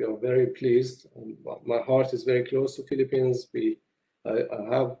Philippines, and we are very pleased. My heart is very close to Philippines. I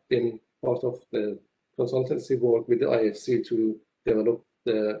have been part of the consultancy work with the IFC to develop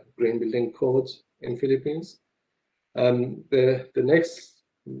the Green Building Code in Philippines. The next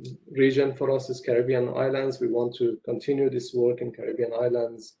region for us is Caribbean Islands. We want to continue this work in Caribbean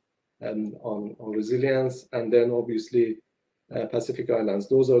Islands on resilience, and then obviously Pacific Islands.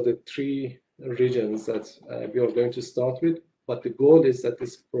 Those are the three regions that we are going to start with, but the goal is that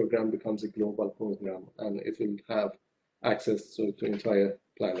this program becomes a global program and it will have access to the entire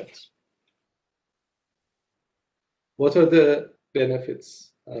planet. What are the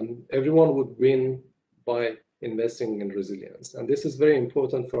benefits? Everyone would win by investing in resilience, and this is very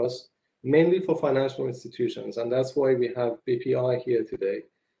important for us, mainly for financial institutions, and that's why we have BPI here today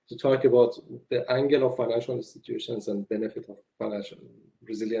to talk about the angle of financial institutions and benefit of financial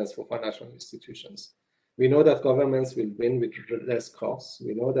resilience for financial institutions. We know that governments will win with less costs.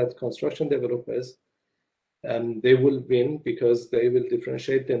 We know that construction developers, they will win because they will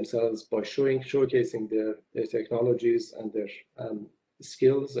differentiate themselves by showcasing their technologies and their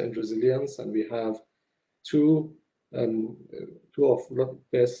skills and resilience. And we have two of the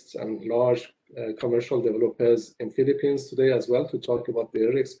best and large commercial developers in Philippines today as well to talk about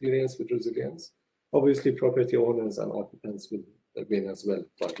their experience with resilience. Obviously, property owners and occupants will win as well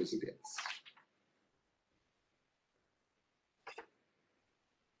by resilience.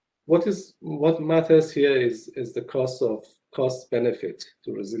 What matters here is the cost benefit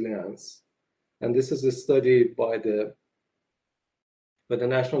to resilience, and this is a study by the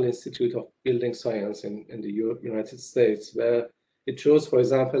National Institute of Building Science in the United States, where it shows, for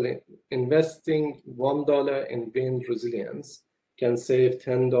example, investing $1 in wind resilience can save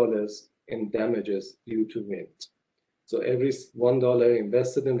 $10 in damages due to wind. So every $1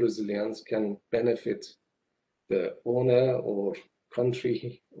 invested in resilience can benefit the owner or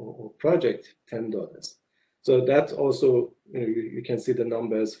country or project $10. So that also, you can see the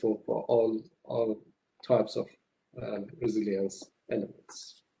numbers for all types of resilience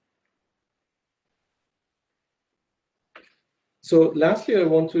elements. So lastly, I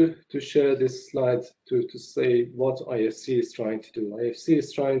want to share this slide to say what IFC is trying to do. IFC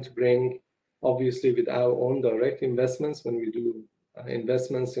is trying to bring, obviously with our own direct investments, when we do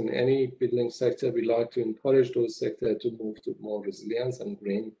investments in any building sector, we like to encourage those sectors to move to more resilience and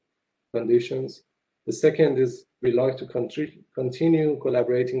green conditions. The second is we like to continue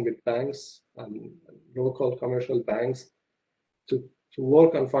collaborating with banks and local commercial banks to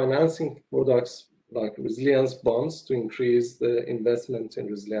work on financing products like resilience bonds to increase the investment in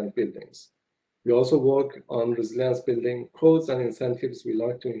resilient buildings. We also work on resilience building codes and incentives. We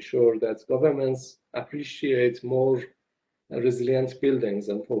like to ensure that governments appreciate more resilient buildings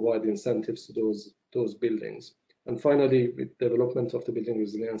and provide incentives to those buildings. And finally, with development of the building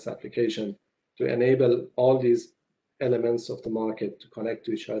resilience application to enable all these elements of the market to connect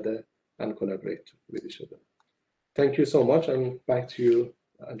to each other and collaborate with each other. Thank you so much, and back to you,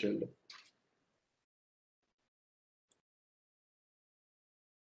 Angelo.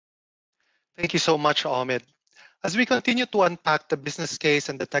 Thank you so much, Ahmed. As we continue to unpack the business case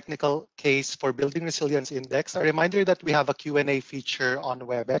and the technical case for Building Resilience Index, a reminder that we have a Q&A feature on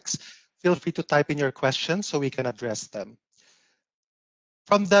WebEx. Feel free to type in your questions so we can address them.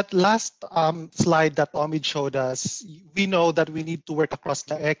 From that last slide that Ahmed showed us, we know that we need to work across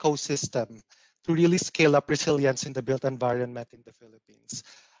the ecosystem to really scale up resilience in the built environment in the Philippines.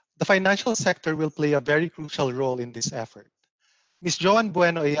 The financial sector will play a very crucial role in this effort. Ms. Joan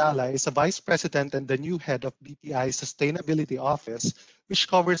Bueno Ayala is a Vice President and the new head of BPI's Sustainability Office, which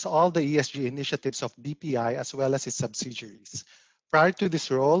covers all the ESG initiatives of BPI as well as its subsidiaries. Prior to this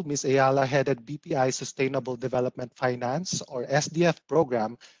role, Ms. Ayala headed BPI's Sustainable Development Finance, or SDF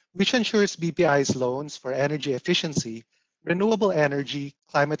program, which ensures BPI's loans for energy efficiency, renewable energy,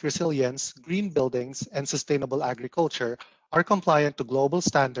 climate resilience, green buildings, and sustainable agriculture are compliant to global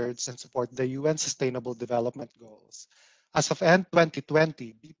standards and support the UN Sustainable Development Goals. As of end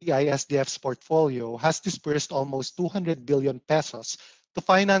 2020, BPI SDF's portfolio has disbursed almost 200 billion pesos to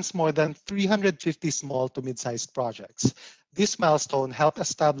finance more than 350 small to mid-sized projects. This milestone helped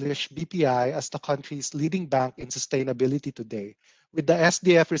establish BPI as the country's leading bank in sustainability today, with the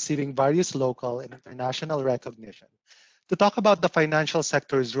SDF receiving various local and international recognition. To talk about the financial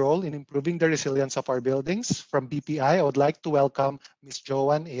sector's role in improving the resilience of our buildings, from BPI, I would like to welcome Ms.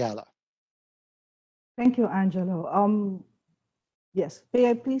 Joanne Ayala. Thank you, Angelo. Yes, may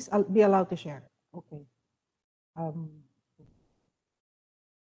I please be allowed to share? Okay. All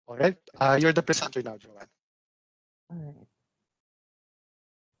right, you're the presenter now, Joanne. All right.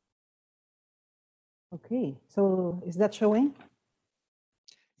 Okay, so is that showing?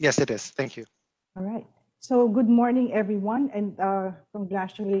 Yes, it is. Thank you. All right. So good morning, everyone, and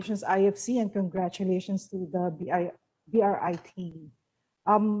congratulations, IFC, and congratulations to the BRI team.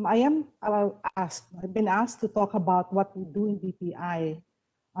 I've been asked to talk about what we do in BPI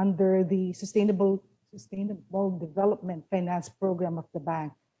under the Sustainable Development Finance Program of the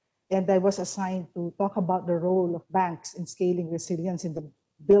bank. And I was assigned to talk about the role of banks in scaling resilience in the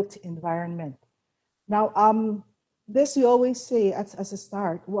built environment. Now, this we always say as a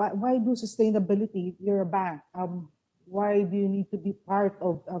start, why do sustainability? You're a bank. Why do you need to be part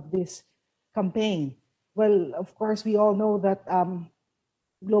of this campaign? Well, of course, we all know that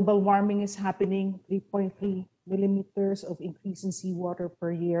global warming is happening, 3.3 millimeters of increase in seawater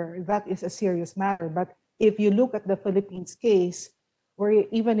per year. That is a serious matter. But if you look at the Philippines case, we're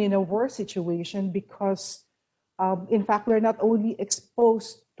even in a worse situation because, in fact, we're not only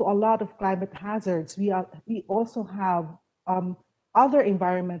exposed to a lot of climate hazards, we also have other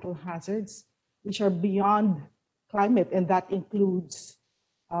environmental hazards which are beyond climate, and that includes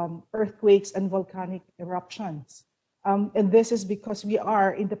earthquakes and volcanic eruptions. And this is because we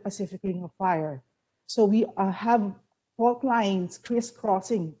are in the Pacific Ring of Fire. So we have fault lines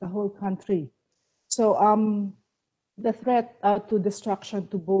crisscrossing the whole country. So the threat to destruction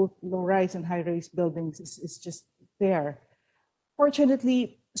to both low-rise and high-rise buildings is just there.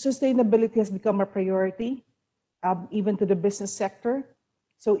 Fortunately, sustainability has become a priority, even to the business sector.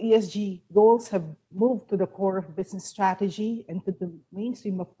 So ESG goals have moved to the core of business strategy and to the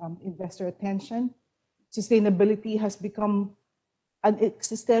mainstream of investor attention. Sustainability has become an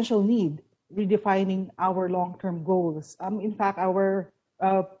existential need, redefining our long-term goals. In fact, our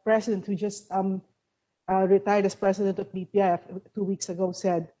president, who just retired as president of BPI 2 weeks ago,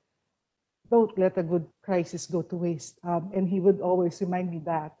 said, "Don't let a good crisis go to waste." And he would always remind me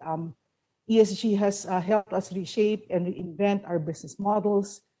that ESG has helped us reshape and reinvent our business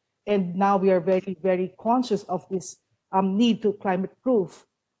models. And now we are very, very conscious of this need to climate-proof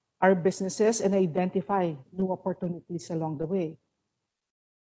our businesses and identify new opportunities along the way.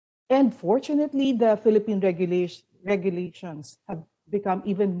 And fortunately, the Philippine regulations have become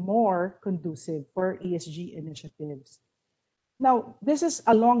even more conducive for ESG initiatives. Now, this is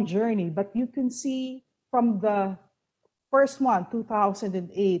a long journey, but you can see from the first one,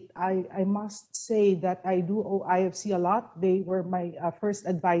 2008, I must say that I do owe IFC a lot. They were my first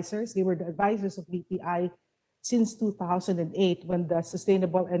advisors. They were the advisors of BPI since 2008 when the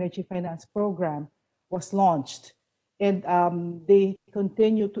Sustainable Energy Finance Program was launched. And they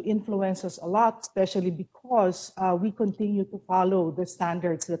continue to influence us a lot, especially because we continue to follow the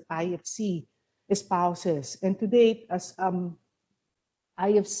standards that IFC espouses. And to date, as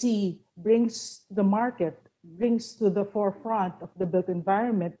IFC brings the market, brings to the forefront of the built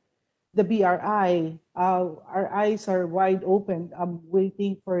environment, the BRI, our eyes are wide open,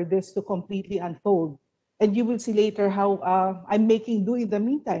 waiting for this to completely unfold. And you will see later how I'm making do in the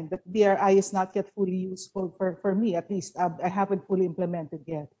meantime. That BRI is not yet fully useful for me, at least I haven't fully implemented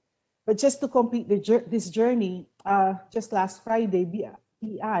yet. But just to complete this journey, just last Friday,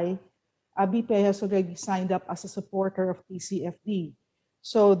 BPI has already signed up as a supporter of TCFD.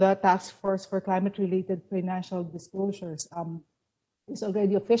 So the Task Force for Climate-Related Financial Disclosures is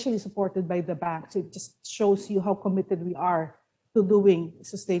already officially supported by the bank. So it just shows you how committed we are to doing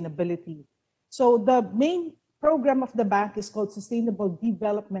sustainability. So the main program of the bank is called Sustainable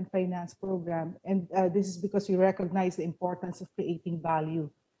Development Finance Program. And this is because we recognize the importance of creating value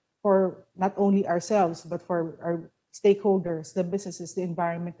for not only ourselves, but for our stakeholders, the businesses, the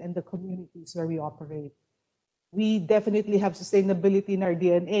environment, and the communities where we operate. We definitely have sustainability in our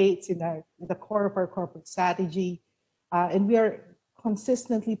DNA. It's in the core of our corporate strategy. And we are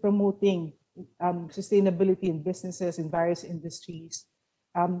consistently promoting sustainability in businesses in various industries,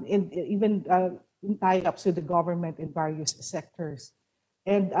 even in tie-ups with the government in various sectors.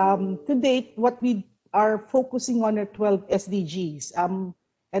 And to date, what we are focusing on are 12 SDGs.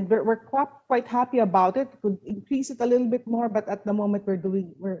 And we're quite happy about it. Could increase it a little bit more, but at the moment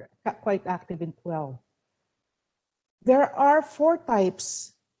we're quite active in 12. There are 4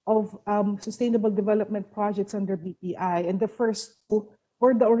 types of sustainable development projects under BPI, and the first 2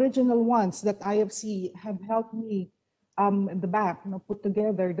 were the original ones that IFC have helped me in the back put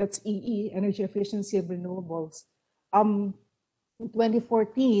together. That's EE, Energy Efficiency and Renewables. in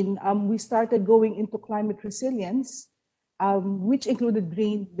 2014, we started going into climate resilience, which included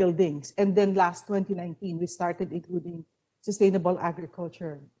green buildings. And then last 2019, we started including sustainable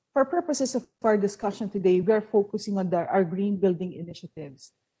agriculture. For purposes of our discussion today, we are focusing on our green building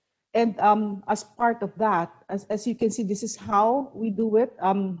initiatives. And as part of that, as you can see, this is how we do it.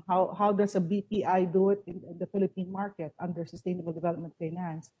 How does a BPI do it in the Philippine market under Sustainable Development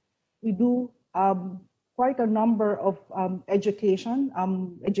Finance? We do quite a number of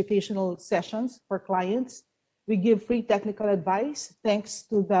educational sessions for clients. We give free technical advice thanks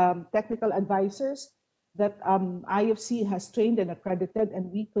to the technical advisors that IFC has trained and accredited,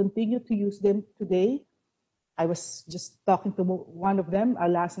 and we continue to use them today. I was just talking to one of them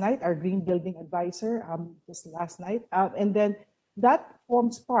last night, our green building advisor, just last night. And then that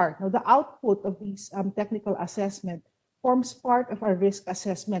forms part, the output of these technical assessment forms part of our risk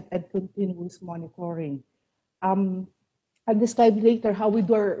assessment and continuous monitoring. I'll describe later how we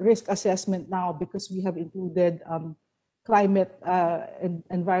do our risk assessment now because we have included climate and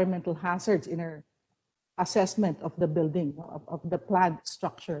environmental hazards in our assessment of the building, of the plant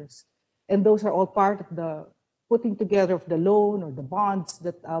structures. And those are all part of the putting together of the loan or the bonds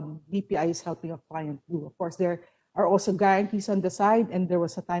that BPI is helping a client do. Of course, there are also guarantees on the side, and there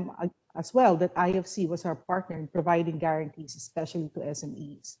was a time as well that IFC was our partner in providing guarantees, especially to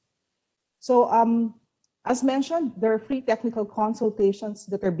SMEs. So as mentioned, there are free technical consultations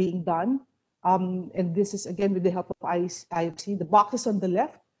that are being done. And this is again with the help of IFC. The boxes on the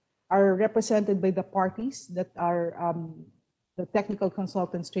left are represented by the parties that are the technical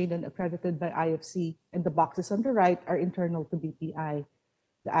consultants trained and accredited by IFC, and the boxes on the right are internal to BPI,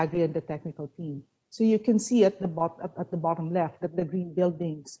 the agri and the technical team. So you can see at the bottom left that the green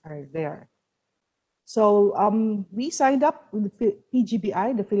buildings are there. So we signed up with the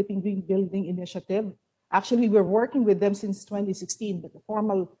PGBI, the Philippine Green Building Initiative. Actually, we're working with them since 2016, but the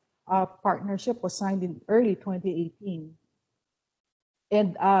formal partnership was signed in early 2018.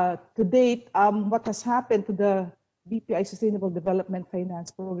 And to date, what has happened to the BPI Sustainable Development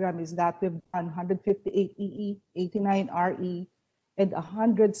Finance Program is that we've done 158 EE, 89 RE, and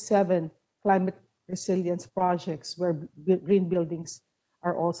 107 climate resilience projects where green buildings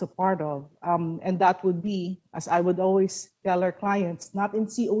are also part of. And that would be, as I would always tell our clients, not in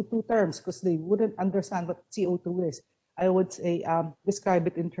CO2 terms, because they wouldn't understand what CO2 is. I would say describe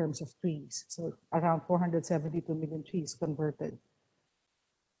it in terms of trees. So around 472 million trees converted.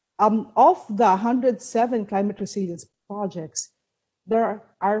 Of the 107 climate resilience projects, there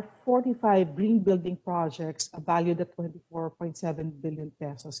are 45 green building projects valued at 24.7 billion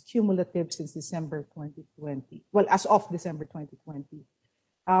pesos cumulative since December 2020. Well, as of December 2020.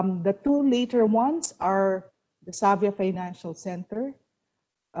 The two later ones are the Savia Financial Center,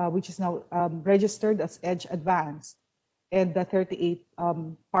 which is now registered as EDGE Advanced, and the 38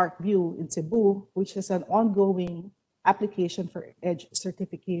 Park View in Cebu, which is an ongoing application for EDGE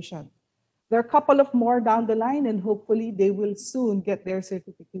certification. There are a couple of more down the line, and hopefully they will soon get their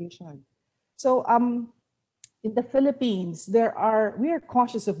certification. So in the Philippines, we are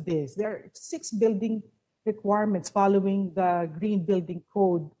cautious of this. There are 6 building requirements following the Green Building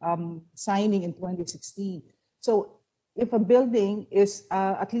Code signing in 2016. So if a building is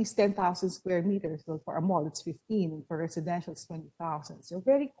at least 10,000 square meters, well, for a mall it's 15, and for residential it's 20,000. So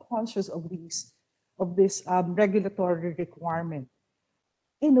very conscious of this regulatory requirement.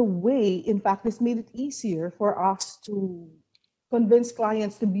 In a way, in fact, this made it easier for us to convince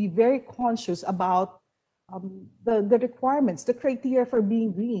clients to be very conscious about the requirements, the criteria for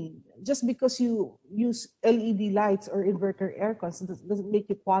being green. Just because you use LED lights or inverter aircons doesn't make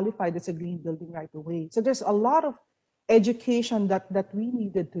you qualified as a green building right away. So there's a lot of education that we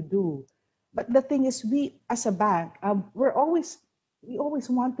needed to do. But the thing is, we as a bank, we always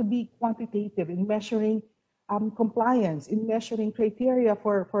want to be quantitative in measuring compliance, in measuring criteria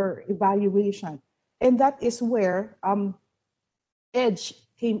for evaluation. And that is where EDGE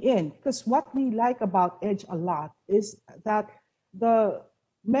came in. Because what we like about EDGE a lot is that the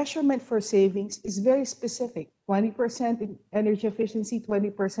measurement for savings is very specific. 20% in energy efficiency,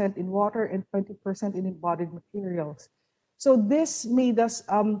 20% in water, and 20% in embodied materials. So this made us,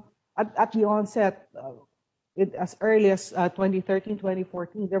 at the onset, as early as 2013,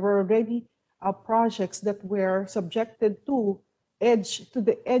 2014, there were already projects that were subjected to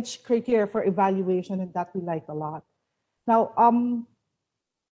the EDGE criteria for evaluation, and that we like a lot. Now,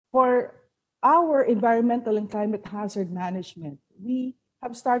 for our environmental and climate hazard management, we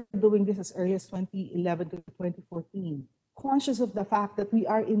have started doing this as early as 2011 to 2014, conscious of the fact that we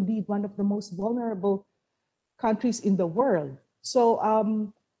are indeed one of the most vulnerable countries in the world. So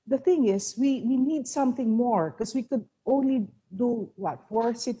the thing is, we need something more because we could only do what,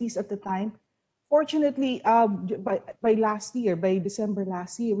 4 cities at the time. Fortunately, by last year, by December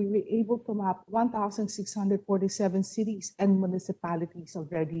last year, we were able to map 1,647 cities and municipalities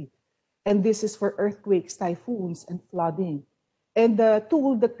already. And this is for earthquakes, typhoons, and flooding. And the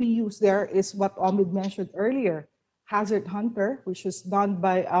tool that we use there is what Omid mentioned earlier, Hazard Hunter, which was done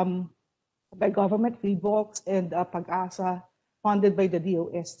by government, PHIVOLCS, and PAGASA, funded by the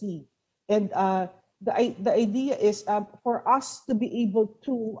DOST. And the idea is for us to be able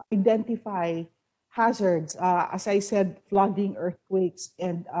to identify hazards, as I said, flooding, earthquakes,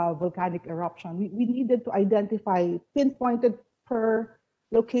 and volcanic eruption. We needed to identify, pinpointed per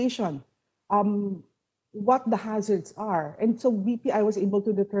location, what the hazards are. And so BPI was able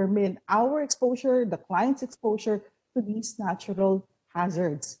to determine our exposure, the client's exposure to these natural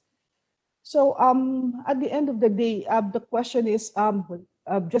hazards. So at the end of the day, the question is,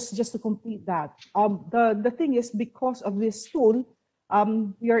 just to complete that, the thing is, because of this tool,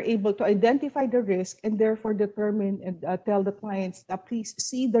 we are able to identify the risk and therefore determine and tell the clients, please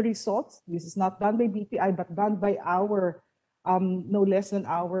see the results. This is not done by BPI, but done by our, no less than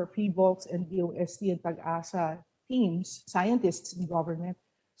our PHIVOLCS and DOST and PAGASA teams, scientists in government.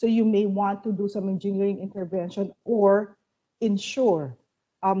 So you may want to do some engineering intervention or insure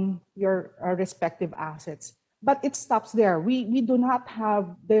your respective assets. But it stops there. We do not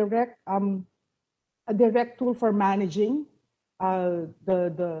have a direct tool for managing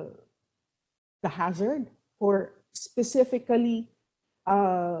the hazard, for specifically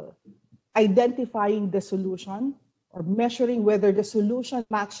identifying the solution or measuring whether the solution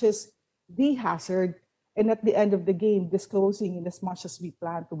matches the hazard, and at the end of the game, disclosing in as much as we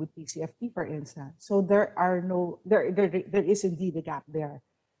plan to with TCFD, for instance. So there is indeed a gap there.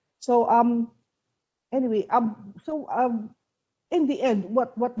 So anyway, in the end,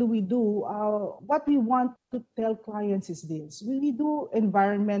 what do we do? What we want to tell clients is this: we do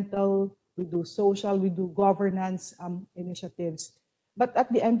environmental, we do social, we do governance initiatives. But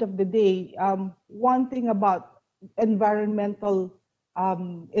at the end of the day, one thing about environmental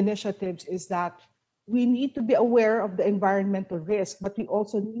initiatives is that we need to be aware of the environmental risk, but we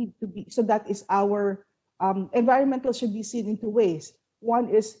also need to be, so that is our, environmental should be seen in two ways. One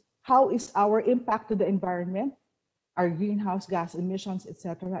is, how is our impact to the environment, our greenhouse gas emissions,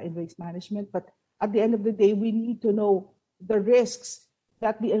 etc., in waste management. But at the end of the day, we need to know the risks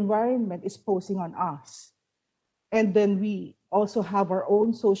that the environment is posing on us. And then we also have our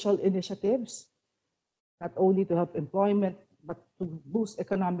own social initiatives, not only to help employment, but to boost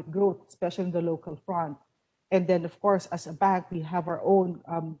economic growth, especially in the local front. And then, of course, as a bank, we have our own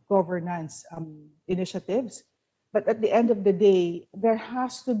governance initiatives. But at the end of the day, there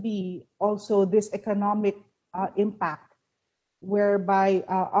has to be also this economic impact, whereby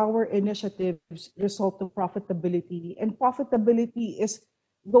our initiatives result to profitability. And profitability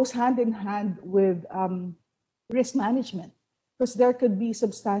goes hand in hand with risk management, because there could be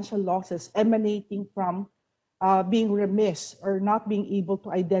substantial losses emanating from being remiss or not being able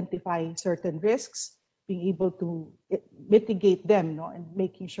to identify certain risks, being able to mitigate them, and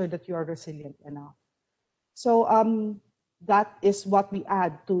making sure that you are resilient enough. So that is what we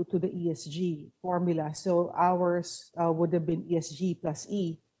add to the ESG formula. So ours would have been ESG plus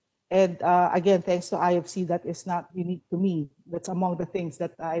E. And again, thanks to IFC, that is not unique to me. That's among the things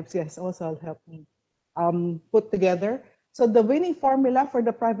that IFC has also helped me put together. So the winning formula for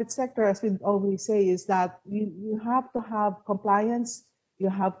the private sector, as we always say, is that you have to have compliance, you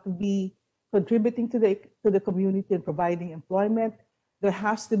have to be contributing to the community and providing employment. There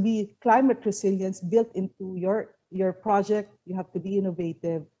has to be climate resilience built into your project. You have to be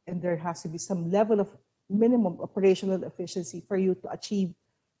innovative, and there has to be some level of minimum operational efficiency for you to achieve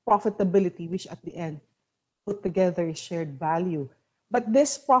profitability, which at the end put together is shared value. But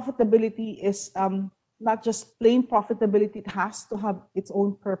this profitability is not just plain profitability. It has to have its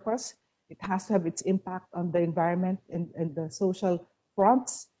own purpose. It has to have its impact on the environment and the social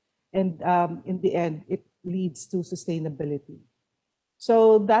fronts. And in the end, it leads to sustainability.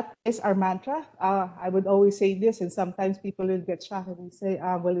 So that is our mantra. I would always say this, and sometimes people will get shocked and say,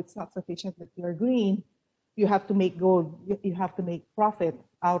 well, it's not sufficient that you're green. You have to make gold. You have to make profit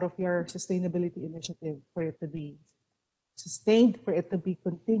out of your sustainability initiative for it to be sustained, for it to be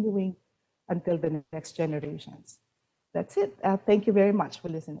continuing until the next generations. That's it. Thank you very much for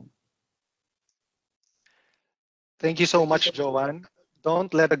listening. Thank you so much, Joanne.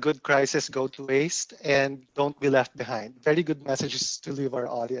 Don't let a good crisis go to waste, and don't be left behind. Very good messages to leave our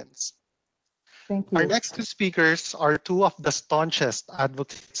audience. Thank you. Our next two speakers are two of the staunchest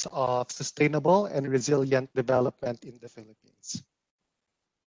advocates of sustainable and resilient development in the Philippines.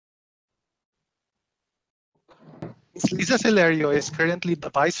 Ms. Liza Celerio is currently the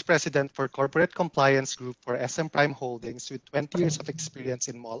Vice President for Corporate Compliance Group for SM Prime Holdings with 20 years of experience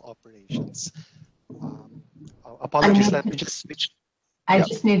in mall operations. Apologies, let me just switch. I Yep.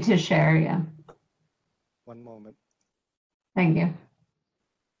 just need to share, yeah. One moment. Thank you.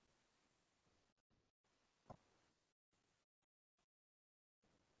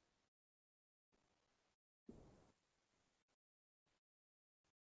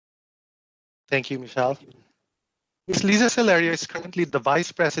 Thank you, Michelle. Ms. Liza Celerio is currently the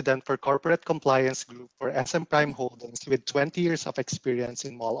Vice President for Corporate Compliance Group for SM Prime Holdings with 20 years of experience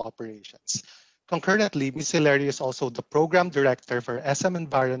in mall operations. Concurrently, Ms. Celerio is also the Program Director for SM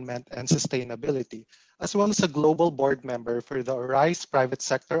Environment and Sustainability, as well as a global board member for the Arise Private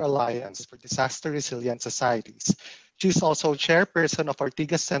Sector Alliance for Disaster Resilient Societies. She is also chairperson of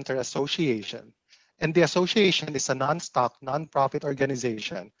Ortigas Center Association, and the association is a non-stock, non-profit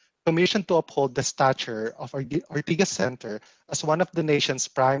organization commissioned to uphold the stature of Ortigas Center as one of the nation's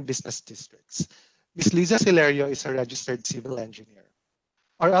prime business districts. Ms. Liza Celerio is a registered civil engineer.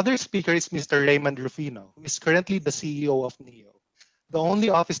 Our other speaker is Mr. Raymond Rufino, who is currently the CEO of NEO, the only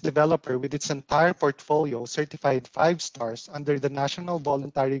office developer with its entire portfolio certified 5 stars under the National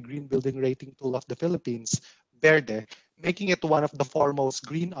Voluntary Green Building Rating Tool of the Philippines, VERDE, making it one of the foremost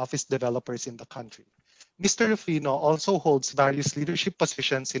green office developers in the country. Mr. Rufino also holds various leadership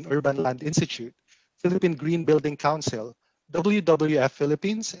positions in Urban Land Institute, Philippine Green Building Council, WWF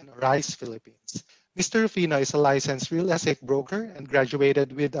Philippines, and Arise Philippines. Mr. Rufino is a licensed real estate broker and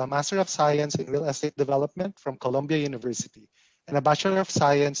graduated with a Master of Science in Real Estate Development from Columbia University and a Bachelor of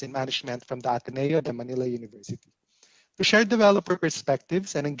Science in Management from the Ateneo de Manila University. To share developer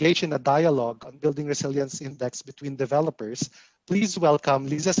perspectives and engage in a dialogue on building resilience index between developers, please welcome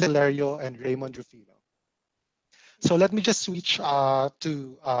Liza Celerio and Raymond Rufino. So let me just switch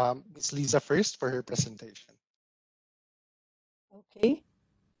to Ms. Liza first for her presentation. Okay.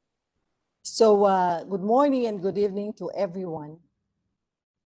 So good morning and good evening to everyone.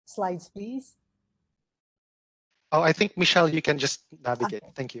 Slides, please. Oh, I think, Michelle, you can just navigate.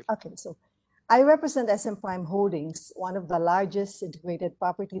 Okay. Thank you. Okay, so I represent SM Prime Holdings, one of the largest integrated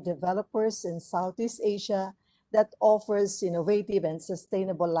property developers in Southeast Asia that offers innovative and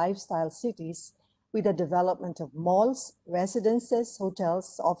sustainable lifestyle cities with the development of malls, residences,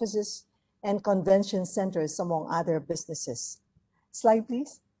 hotels, offices, and convention centers, among other businesses. Slide,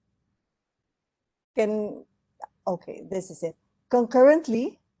 please. Okay, this is it.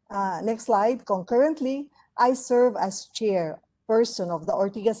 Concurrently, next slide. Concurrently, I serve as chairperson of the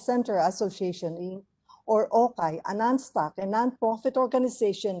Ortigas Center Association, Inc., or OCAI, a non-stock and non-profit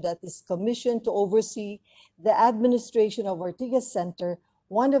organization that is commissioned to oversee the administration of Ortigas Center,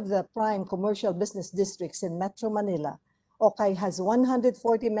 one of the prime commercial business districts in Metro Manila. OCAI has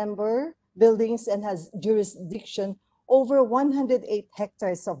 140 member buildings and has jurisdiction over 108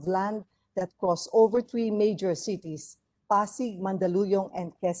 hectares of land that cross over 3 major cities, Pasig, Mandaluyong,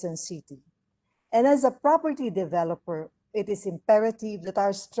 and Quezon City. And as a property developer, it is imperative that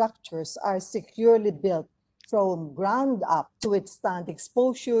our structures are securely built from ground up to withstand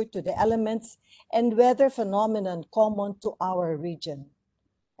exposure to the elements and weather phenomenon common to our region.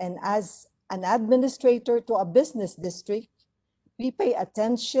 And as an administrator to a business district, we pay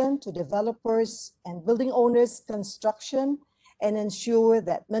attention to developers and building owners' construction and ensure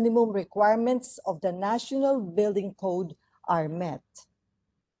that minimum requirements of the National Building Code are met.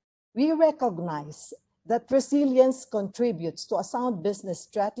 We recognize that resilience contributes to a sound business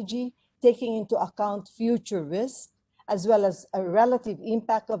strategy, taking into account future risks, as well as a relative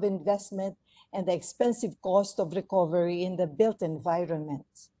impact of investment and the expensive cost of recovery in the built environment.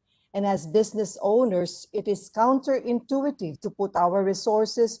 And as business owners, it is counterintuitive to put our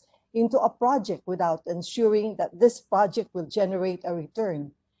resources into a project without ensuring that this project will generate a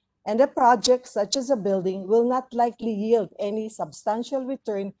return. And a project such as a building will not likely yield any substantial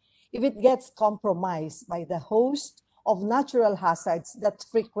return if it gets compromised by the host of natural hazards that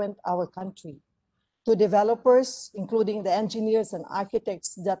frequent our country. To developers, including the engineers and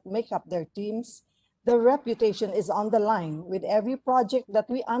architects that make up their teams, their reputation is on the line with every project that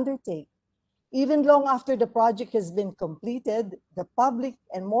we undertake. Even long after the project has been completed, the public,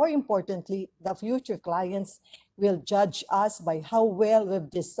 and more importantly, the future clients, will judge us by how well we've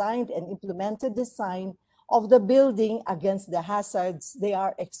designed and implemented design of the building against the hazards they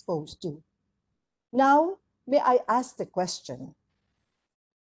are exposed to. Now, may I ask the question?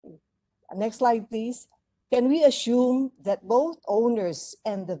 Next slide, please. Can we assume that both owners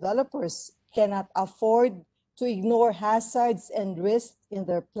and developers cannot afford to ignore hazards and risks in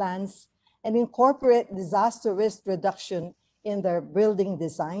their plans and incorporate disaster risk reduction in their building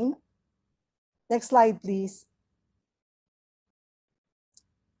design? Next slide, please.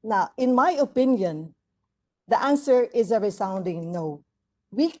 Now, in my opinion, the answer is a resounding no.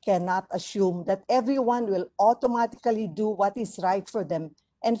 We cannot assume that everyone will automatically do what is right for them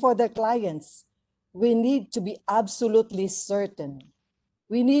and for their clients. We need to be absolutely certain.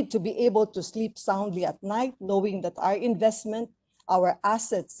 We need to be able to sleep soundly at night, knowing that our investment, our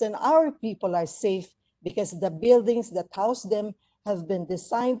assets, and our people are safe because the buildings that house them have been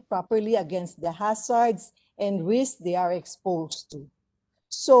designed properly against the hazards and risks they are exposed to.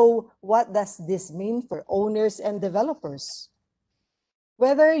 So what does this mean for owners and developers?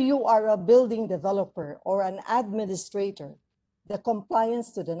 Whether you are a building developer or an administrator, the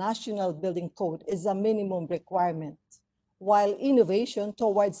compliance to the National Building Code is a minimum requirement, while innovation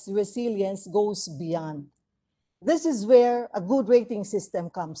towards resilience goes beyond. This is where a good rating system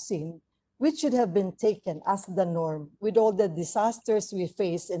comes in, which should have been taken as the norm with all the disasters we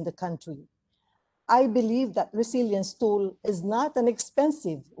face in the country. I believe that resilience tool is not an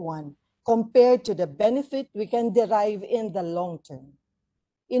expensive one compared to the benefit we can derive in the long term.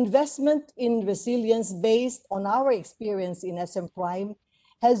 Investment in resilience based on our experience in SM Prime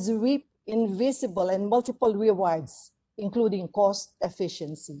has reaped invisible and multiple rewards, including cost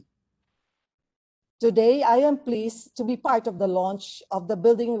efficiency. Today, I am pleased to be part of the launch of the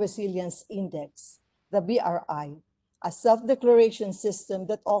Building Resilience Index, the BRI, a self-declaration system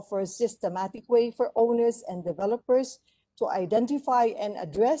that offers systematic way for owners and developers to identify and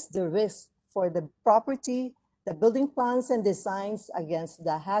address the risks for the property, the building plans and designs against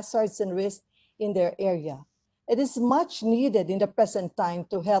the hazards and risks in their area. It is much needed in the present time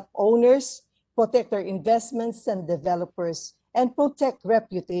to help owners protect their investments and developers and protect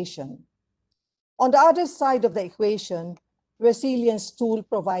reputation. On the other side of the equation, Resilience Tool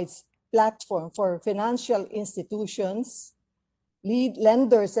provides platform for financial institutions, lead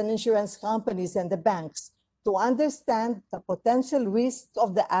lenders and insurance companies and the banks to understand the potential risk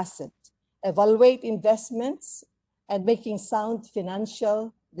of the asset, evaluate investments, and making sound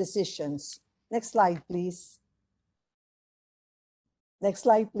financial decisions. Next slide, please. Next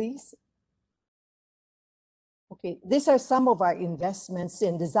slide, please. Okay, these are some of our investments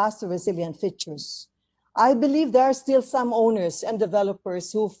in disaster resilient features. I believe there are still some owners and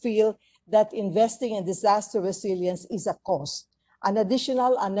developers who feel that investing in disaster resilience is a cost, an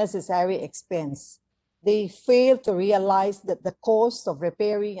additional unnecessary expense. They fail to realize that the cost of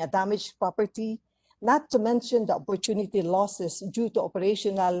repairing a damaged property, not to mention the opportunity losses due to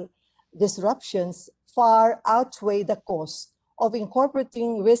operational disruptions, far outweigh the cost of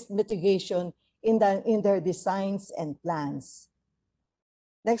incorporating risk mitigation in their designs and plans.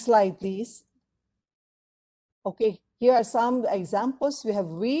 Next slide, please. Okay, here are some examples. We have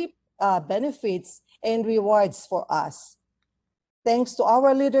reaped benefits and rewards for us. Thanks to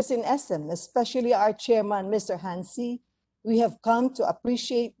our leaders in SM, especially our chairman, Mr. Hansi, we have come to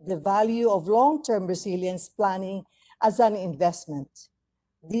appreciate the value of long-term resilience planning as an investment.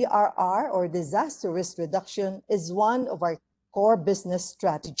 DRR, or disaster risk reduction, is one of our core business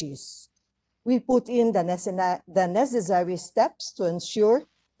strategies. We put in the necessary steps to ensure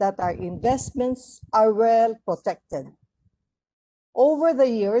that our investments are well protected. Over the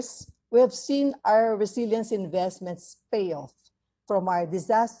years, we have seen our resilience investments pay off from our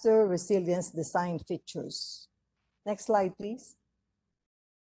disaster resilience design features. Next slide, please.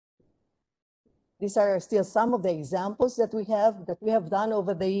 These are still some of the examples that we have done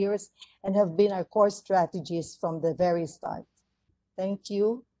over the years and have been our core strategies from the very start. Thank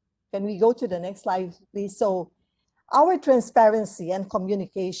you. Can we go to the next slide, please? So our transparency and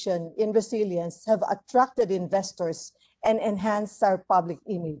communication in resilience have attracted investors and enhanced our public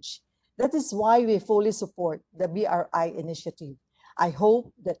image. That is why we fully support the BRI initiative. I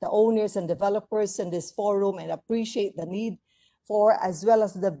hope that the owners and developers in this forum and appreciate the need for as well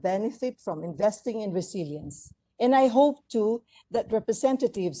as the benefit from investing in resilience. And I hope too that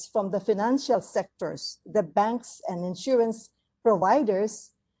representatives from the financial sectors, the banks and insurance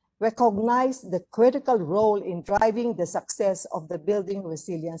providers recognize the critical role in driving the success of the Building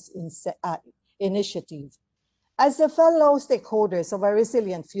Resilience Initiative. As a fellow stakeholders of a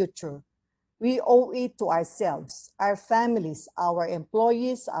resilient future, we owe it to ourselves, our families, our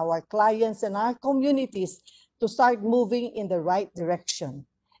employees, our clients, and our communities to start moving in the right direction.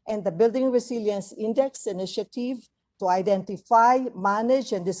 And the Building Resilience Index initiative to identify,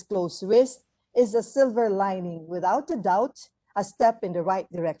 manage, and disclose risk is a silver lining, without a doubt, a step in the right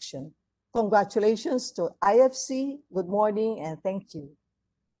direction. Congratulations to IFC. Good morning and thank you.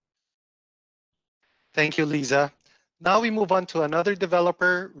 Thank you, Liza. Now we move on to another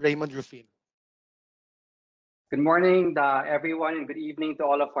developer, Raymond Rufino. Good morning, everyone, and good evening to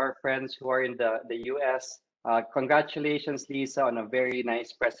all of our friends who are in the US Congratulations, Lisa, on a very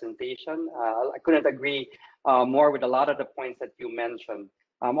nice presentation. I couldn't agree more with a lot of the points that you mentioned.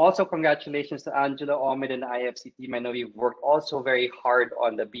 Also, congratulations to Angela, Omid, and the IFC team. I know you've worked also very hard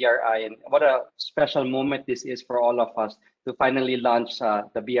on the BRI, and what a special moment this is for all of us to finally launch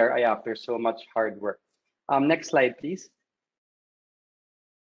the BRI after so much hard work. Next slide, please.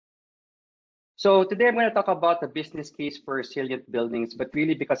 So today I'm going to talk about the business case for resilient buildings, but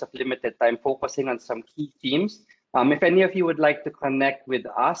really because of limited time, focusing on some key themes. If any of you would like to connect with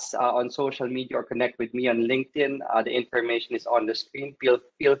us on social media or connect with me on LinkedIn, the information is on the screen. Feel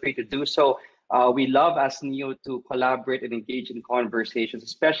free to do so. We love as NEO to collaborate and engage in conversations,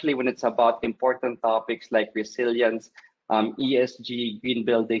 especially when it's about important topics like resilience, ESG, green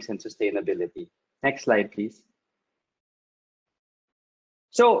buildings, and sustainability. Next slide, please.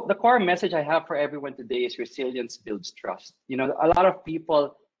 So the core message I have for everyone today is resilience builds trust. You know, a lot of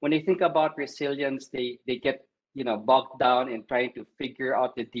people, when they think about resilience, they get, you know, bogged down in trying to figure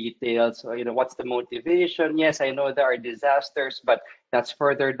out the details. Or, you know, what's the motivation? Yes, I know there are disasters, but that's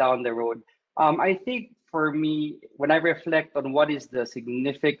further down the road. I think for me, when I reflect on what is the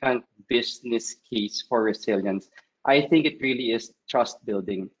significant business case for resilience, I think it really is trust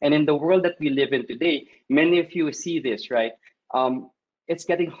building. And in the world that we live in today, many of you see this, right? It's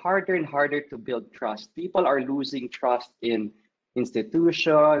getting harder and harder to build trust. People are losing trust in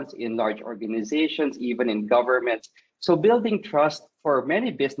institutions, in large organizations, even in governments. So building trust for many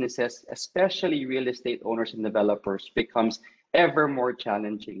businesses, especially real estate owners and developers, becomes ever more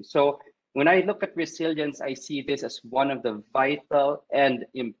challenging. So when I look at resilience, I see this as one of the vital and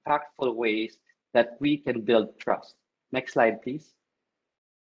impactful ways that we can build trust. Next slide, please.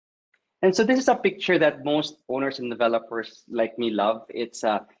 And so this is a picture that most owners and developers like me love. It's,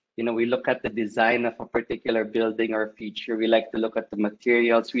 you know, we look at the design of a particular building or feature. We like to look at the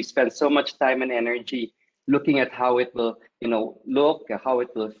materials. We spend so much time and energy looking at how it will, you know, look, how it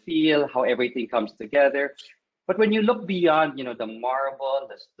will feel, how everything comes together. But when you look beyond, you know, the marble,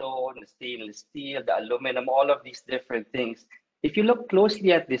 the stone, the stainless steel, the aluminum, all of these different things, if you look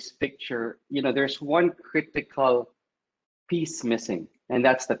closely at this picture, you know, there's one critical piece missing, and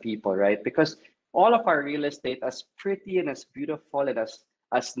that's the people, right? Because all of our real estate, as pretty and as beautiful and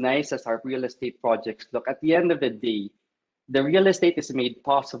as nice as our real estate projects look, at the end of the day, the real estate is made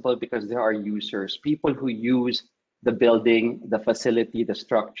possible because there are users, people who use the building, the facility, the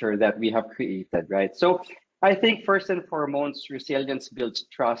structure that we have created, right? So I think first and foremost, resilience builds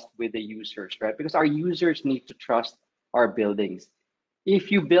trust with the users, right? Because our users need to trust our buildings.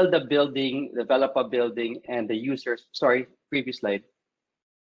 If you build a building, develop a building, and the users, sorry, previous slide,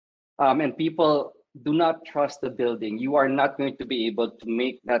 and people do not trust the building, you are not going to be able to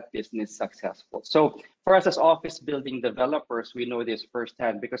make that business successful. So for us as office building developers, we know this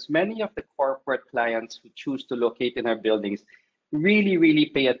firsthand because many of the corporate clients who choose to locate in our buildings really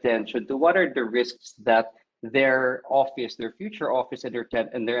pay attention to what are the risks that their office, their future office, and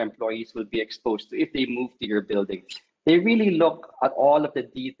their employees will be exposed to if they move to your building. They really look at all of the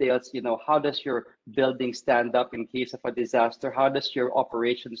details, you know, how does your building stand up in case of a disaster? How does your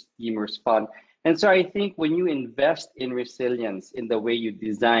operations team respond? And so I think when you invest in resilience in the way you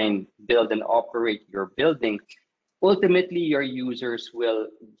design, build, and operate your building, ultimately your users will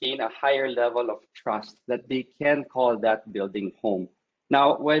gain a higher level of trust that they can call that building home.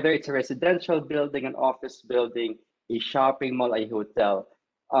 Now, whether it's a residential building, an office building, a shopping mall, a hotel,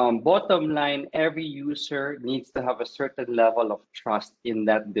 bottom line, every user needs to have a certain level of trust in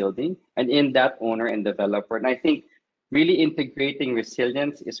that building and in that owner and developer. And I think really integrating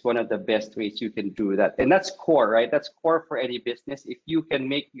resilience is one of the best ways you can do that. And that's core, right? That's core for any business. If you can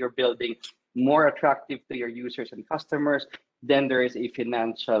make your building more attractive to your users and customers, then there is a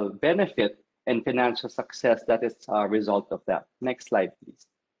financial benefit and financial success that is a result of that. Next slide, please.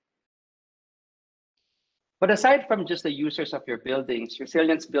 But aside from just the users of your buildings,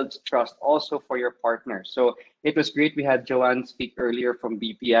 resilience builds trust also for your partners. So it was great. We had Joanne speak earlier from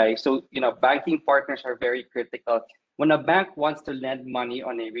BPI. So, you know, banking partners are very critical. When a bank wants to lend money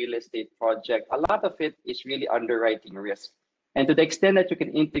on a real estate project, a lot of it is really underwriting risk. And to the extent that you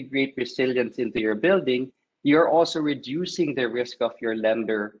can integrate resilience into your building, you're also reducing the risk of your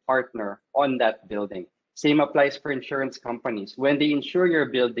lender partner on that building. Same applies for insurance companies. When they insure your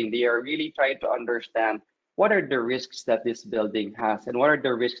building, they are really trying to understand what are the risks that this building has and what are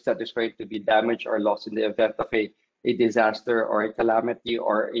the risks that is going to be damaged or lost in the event of a disaster or a calamity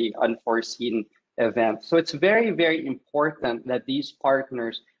or a unforeseen event. So it's very important that these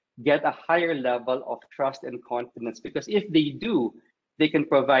partners get a higher level of trust and confidence, because if they do, they can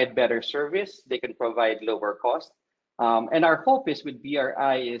provide better service, they can provide lower cost. And our hope is with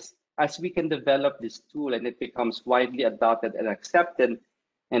BRI is as we can develop this tool and it becomes widely adopted and accepted,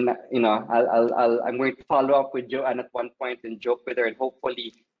 and I'm going to follow up with Joanne at one point and joke with her, and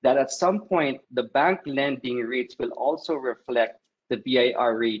hopefully that at some point the bank lending rates will also reflect the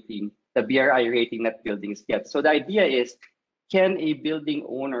BIR rating, the BRI rating that buildings get. So the idea is, can a building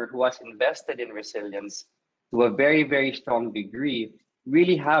owner who has invested in resilience to a very, very strong degree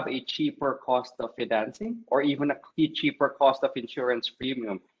really have a cheaper cost of financing or even a cheaper cost of insurance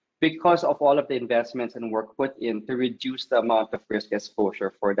premium because of all of the investments and work put in to reduce the amount of risk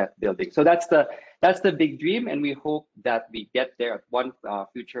exposure for that building? So that's the big dream, and we hope that we get there at one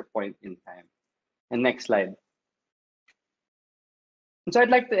future point in time. And next slide. And so I'd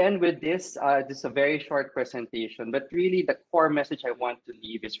like to end with this. This is a very short presentation, but really the core message I want to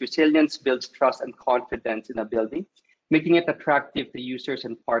leave is resilience builds trust and confidence in a building, making it attractive to users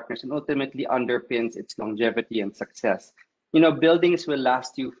and partners, and ultimately underpins its longevity and success. You know, buildings will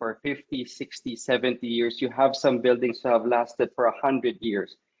last you for 50, 60, 70 years. You have some buildings who have lasted for 100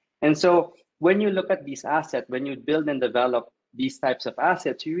 years. And so when you look at these assets, when you build and develop these types of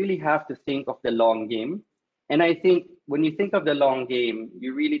assets, you really have to think of the long game. And I think when you think of the long game,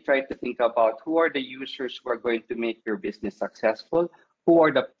 you really try to think about who are the users who are going to make your business successful, who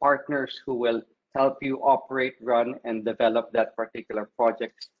are the partners who will help you operate, run, and develop that particular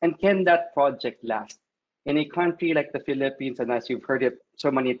project, and can that project last? In a country like the Philippines, and as you've heard it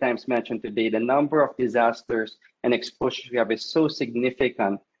so many times mentioned today, the number of disasters and exposures we have is so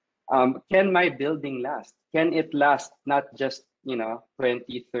significant. Can my building last? Can it last not just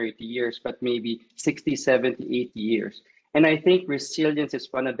 20, 30 years, but maybe 60, 70, 80 years? And I think resilience is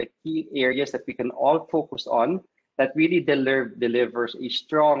one of the key areas that we can all focus on that really delivers a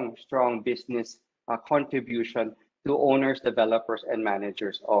strong business contribution to owners, developers, and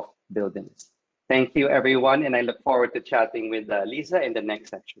managers of buildings. Thank you, everyone, and I look forward to chatting with Lisa in the next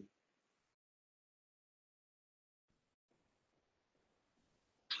section.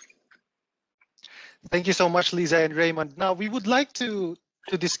 Thank you so much, Lisa and Raymond. Now, we would like to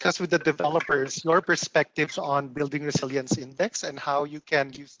discuss with the developers your perspectives on Building Resilience Index and how you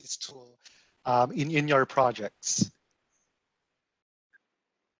can use this tool in your projects.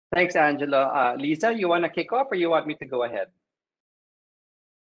 Thanks, Angelo. Lisa, you want to kick off or you want me to go ahead?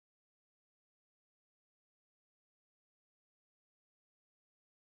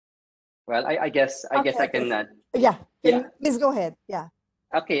 Well, I guess I can. Yeah, please go ahead. Yeah.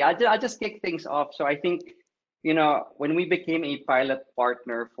 Okay, I'll just kick things off. So I think, when we became a pilot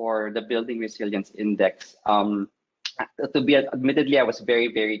partner for the Building Resilience Index, admittedly, I was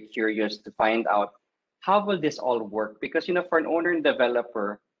very, very curious to find out how will this all work? Because, for an owner and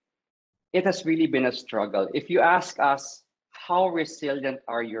developer, it has really been a struggle. If you ask us, how resilient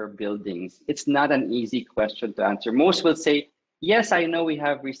are your buildings? It's not an easy question to answer. Most will say, yes, I know we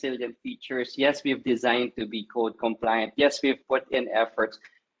have resilient features. Yes, we've designed to be code compliant. Yes, we've put in efforts.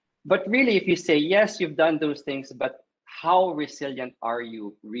 But really, if you say, yes, you've done those things, but how resilient are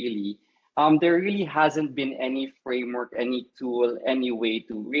you really? There really hasn't been any framework, any tool, any way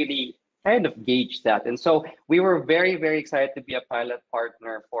to really kind of gauge that. And so we were very, very excited to be a pilot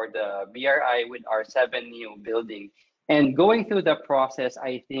partner for the BRI with our 7 new building. And going through the process,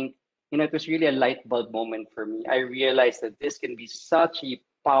 I think, it was really a light bulb moment for me. I realized that this can be such a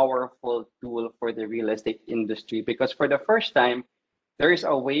powerful tool for the real estate industry, because for the first time, there is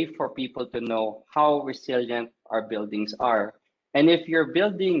a way for people to know how resilient our buildings are. And if your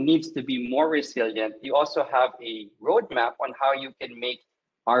building needs to be more resilient, you also have a roadmap on how you can make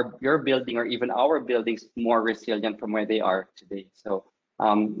your building or even our buildings more resilient from where they are today. So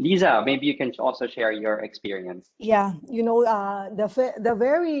Lisa, maybe you can also share your experience. Yeah, the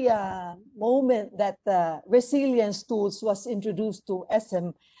very moment that the resilience tools was introduced to SM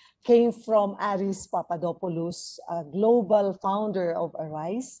came from Aris Papadopoulos, a global founder of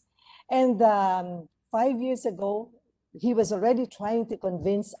Arise. And 5 years ago, he was already trying to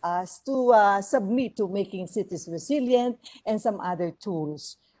convince us to submit to Making Cities Resilient and some other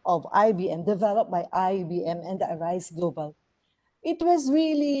tools of IBM, developed by IBM and the Arise Global. It was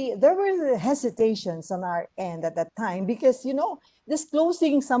really, there were hesitations on our end at that time because,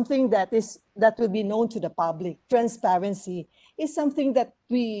 disclosing something that will be known to the public, transparency, is something that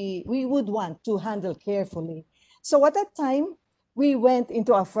we would want to handle carefully. So at that time, we went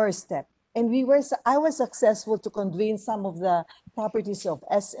into our first step, and I was successful to convince some of the properties of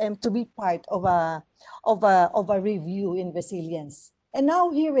SM to be part of a review in resilience. And now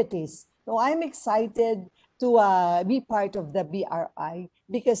here it is. So I'm excited to be part of the BRI,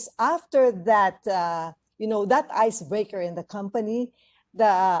 because after that, that icebreaker in the company,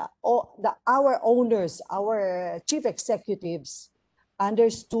 our owners, our chief executives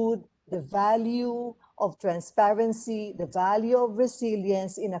understood the value of transparency, the value of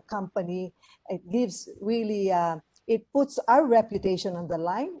resilience in a company. It gives really, it puts our reputation on the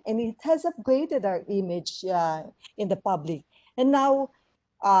line, and it has upgraded our image in the public. And now,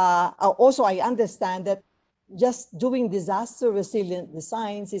 also I understand that just doing disaster resilient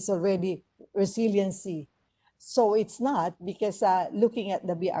designs is already resiliency. So it's not, because looking at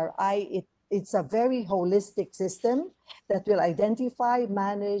the BRI, it's a very holistic system that will identify,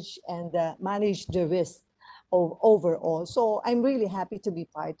 manage, and manage the risk overall. So I'm really happy to be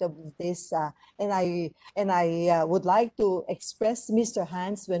part of this, and I would like to express Mr.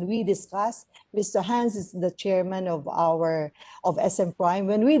 Hans when we discuss. Mr. Hans is the chairman of SM Prime.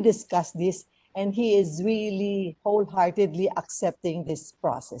 When we discuss this, and he is really wholeheartedly accepting this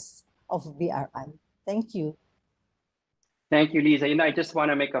process of BRI. Thank you. Thank you, Lisa. I just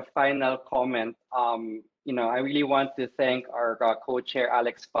want to make a final comment. I really want to thank our co-chair,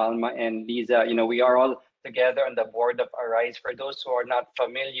 Alex Palma and Lisa. We are all together on the board of Arise. For those who are not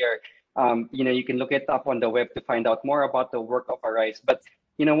familiar, you can look it up on the web to find out more about the work of Arise. But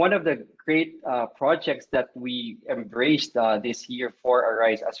one of the great projects that we embraced this year for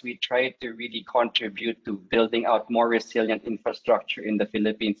Arise, as we try to really contribute to building out more resilient infrastructure in the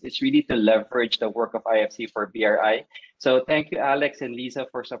Philippines, is really to leverage the work of IFC for BRI. So thank you, Alex and Lisa,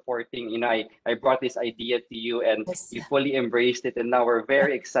 for supporting. I brought this idea to you, and you fully embraced it, and now we're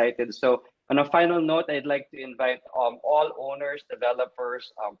very excited. So on a final note, I'd like to invite all owners,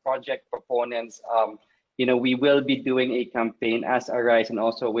 developers, project proponents. We will be doing a campaign as Arise and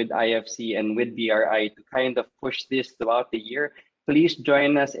also with IFC and with BRI to kind of push this throughout the year. Please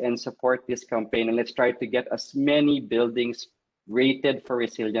join us and support this campaign, and let's try to get as many buildings rated for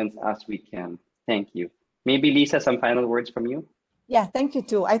resilience as we can. Thank you. Maybe Lisa, some final words from you? Yeah, thank you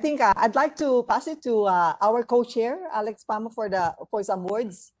too. I think I'd like to pass it to our co-chair, Alex Palma, for some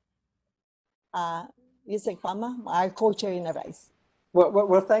words. Yusek Palma, our co-chair in Arise.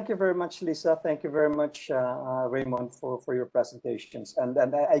 Well, thank you very much, Lisa. Thank you very much, Raymond, for your presentations. And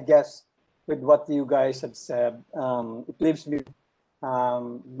I guess with what you guys have said, it leaves me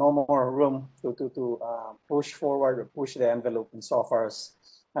no more room to push forward or push the envelope insofar as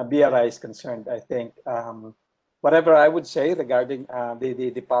BRI is concerned. I think whatever I would say regarding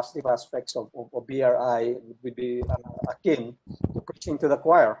the positive aspects of BRI would be akin to preaching to the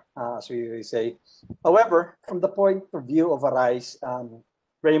choir, as we say. However, from the point of view of Arise,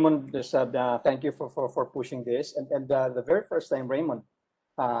 Raymond said, thank you for pushing this. And the very first time Raymond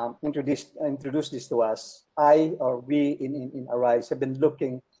introduced this to us, we in Arise have been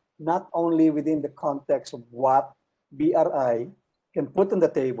looking not only within the context of what BRI can put on the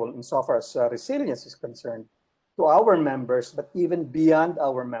table insofar as resilience is concerned to our members, but even beyond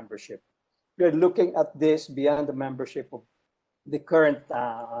our membership. We're looking at this beyond the membership of the current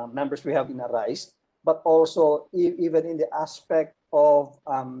members we have in Arise, but also even in the aspect of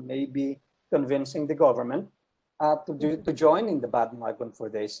maybe convincing the government to join in the bandwagon for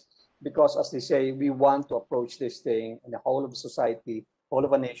this. Because as they say, we want to approach this thing in the whole of society, whole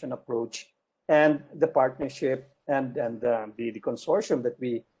of a nation approach, and the partnership and the consortium that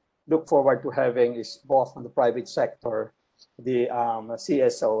we look forward to having is both on the private sector, the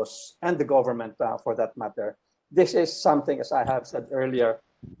CSOs, and the government for that matter. This is something, as I have said earlier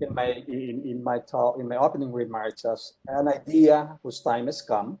in my talk, in my opening remarks, as an idea whose time has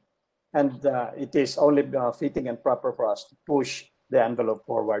come, and it is only fitting and proper for us to push the envelope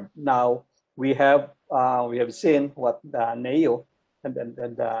forward. Now we have seen what the NEO and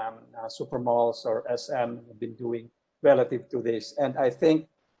Supermalls or SM have been doing relative to this, and I think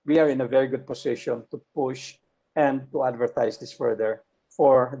we are in a very good position to push and to advertise this further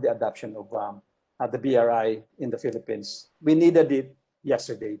for the adoption of the BRI in the Philippines. We needed it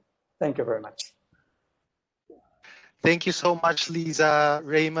yesterday. Thank you very much. Thank you so much, Lisa,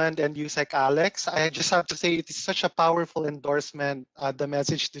 Raymond, and Yusek Alex. I just have to say it is such a powerful endorsement, the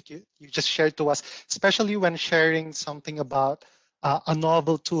message that you just shared to us, especially when sharing something about a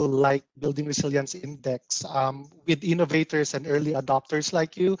novel tool like Building Resilience Index. With innovators and early adopters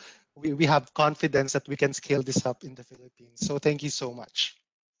like you, we have confidence that we can scale this up in the Philippines. So thank you so much.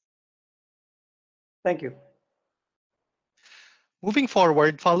 Thank you. Moving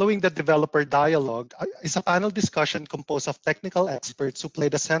forward, following the developer dialogue is a panel discussion composed of technical experts who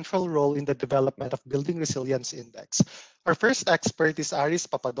played a central role in the development of Building Resilience Index. Our first expert is Aris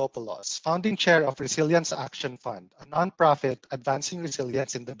Papadopoulos, founding chair of Resilience Action Fund, a nonprofit advancing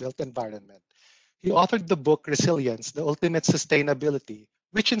resilience in the built environment. He authored the book Resilience, The Ultimate Sustainability,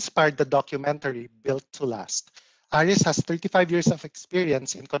 which inspired the documentary Built to Last. Aris has 35 years of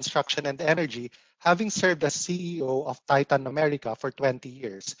experience in construction and energy, having served as CEO of Titan America for 20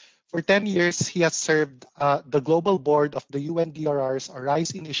 years. For 10 years, he has served the global board of the UNDRR's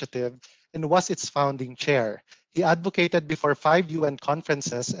Arise initiative and was its founding chair. He advocated before 5 UN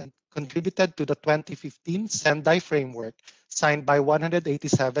conferences and contributed to the 2015 Sendai Framework, signed by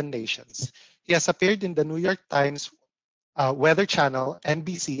 187 nations. He has appeared in the New York Times, Weather Channel,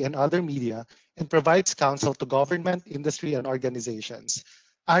 NBC, and other media, and provides counsel to government, industry, and organizations.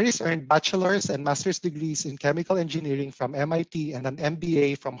 Aris earned bachelor's and master's degrees in chemical engineering from MIT and an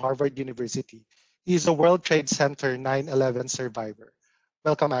MBA from Harvard University. He is a World Trade Center 9/11 survivor.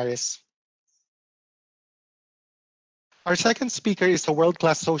 Welcome, Aris. Our second speaker is a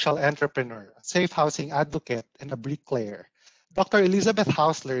world-class social entrepreneur, a safe housing advocate, and a bricklayer. Dr. Elizabeth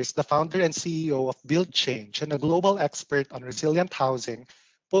Hausler is the founder and CEO of Build Change and a global expert on resilient housing,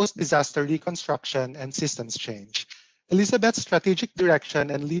 post-disaster reconstruction, and systems change. Elizabeth's strategic direction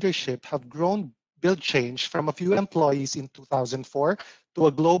and leadership have grown Build Change from a few employees in 2004 to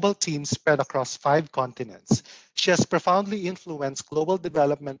a global team spread across 5 continents. She has profoundly influenced global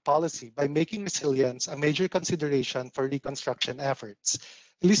development policy by making resilience a major consideration for reconstruction efforts.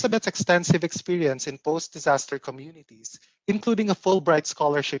 Elizabeth's extensive experience in post-disaster communities, including a Fulbright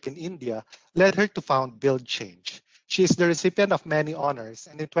scholarship in India, led her to found Build Change. She is the recipient of many honors,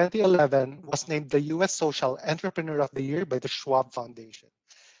 and in 2011 was named the U.S. Social Entrepreneur of the Year by the Schwab Foundation.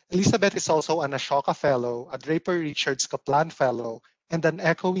 Elizabeth is also an Ashoka Fellow, a Draper Richards Kaplan Fellow, and an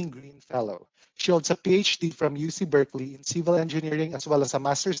Echoing Green Fellow. She holds a PhD from UC Berkeley in civil engineering, as well as a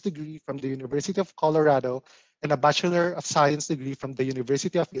master's degree from the University of Colorado and a Bachelor of Science degree from the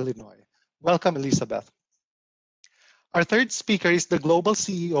University of Illinois. Welcome, Elizabeth. Our third speaker is the global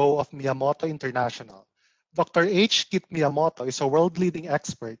CEO of Miyamoto International. Dr. H. Kit Miyamoto is a world-leading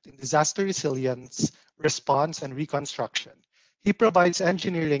expert in disaster resilience, response, and reconstruction. He provides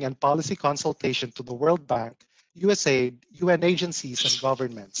engineering and policy consultation to the World Bank, USAID, UN agencies, and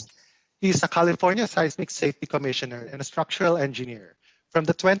governments. He is a California Seismic Safety Commissioner and a structural engineer. From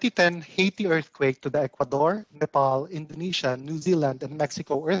the 2010 Haiti earthquake to the Ecuador, Nepal, Indonesia, New Zealand, and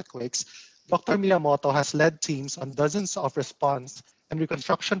Mexico earthquakes, Dr. Miyamoto has led teams on dozens of response and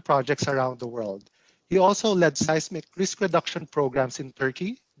reconstruction projects around the world. He also led seismic risk reduction programs in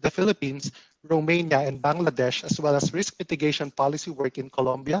Turkey, the Philippines, Romania, and Bangladesh, as well as risk mitigation policy work in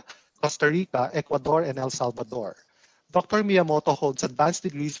Colombia, Costa Rica, Ecuador, and El Salvador. Dr. Miyamoto holds advanced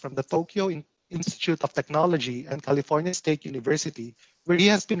degrees from the Tokyo Institute of Technology and California State University, where he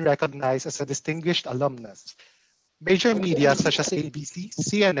has been recognized as a distinguished alumnus. Major media such as ABC,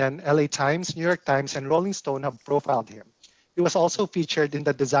 CNN, LA Times, New York Times, and Rolling Stone have profiled him. He was also featured in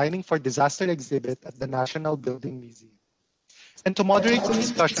the Designing for Disaster exhibit at the National Building Museum. And to moderate the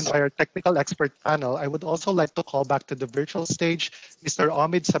discussion by our technical expert panel, I would also like to call back to the virtual stage Mr.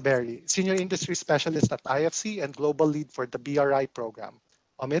 Omid Saberi, Senior Industry Specialist at IFC and Global Lead for the BRI program.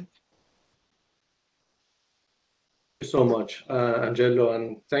 Omid? Thank you so much, Angelo,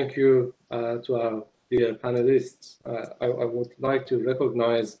 and thank you to our dear panelists. I would like to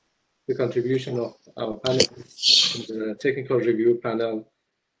recognize the contribution of our panelists in the technical review panel.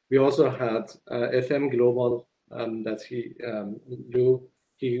 We also had FM Global that he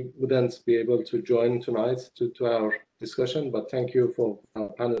wouldn't be able to join tonight to our discussion, but thank you for our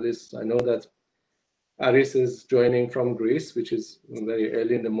panelists. I know that Aris is joining from Greece, which is very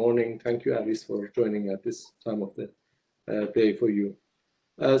early in the morning. Thank you, Aris, for joining at this time of the day for you.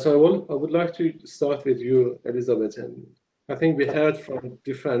 So I would like to start with you, Elizabeth. And I think we heard from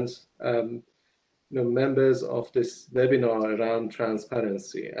different members of this webinar around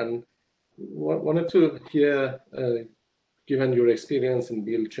transparency, and wanted to hear, given your experience in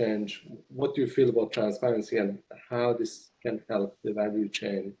Build Change, what do you feel about transparency and how this can help the value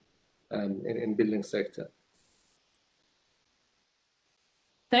chain in building sector?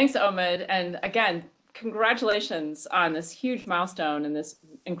 Thanks, Omid. And again, congratulations on this huge milestone and this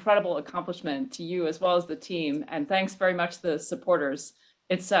incredible accomplishment to you as well as the team. And thanks very much to the supporters.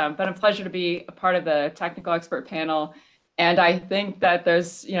 It's been a pleasure to be a part of the technical expert panel. And I think that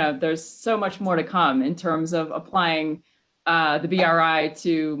there's so much more to come in terms of applying the BRI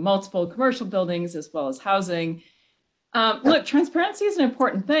to multiple commercial buildings as well as housing. Look, transparency is an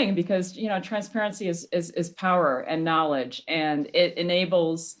important thing because transparency is power and knowledge, and it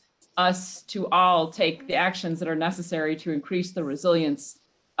enables us to all take the actions that are necessary to increase the resilience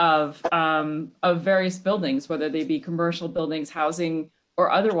of various buildings, whether they be commercial buildings, housing,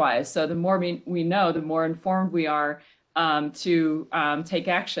 or otherwise. So the more we know, the more informed we are to take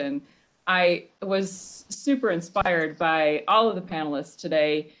action. I was super inspired by all of the panelists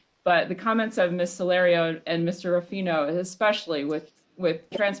today But the comments of Ms. Salerio and Mr. Rufino, especially with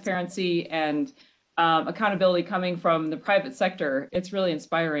transparency and accountability coming from the private sector, it's really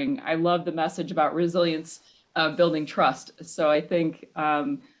inspiring. I love the message about resilience building trust. So I think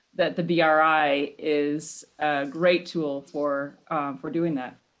that the BRI is a great tool for doing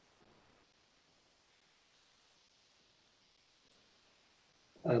that.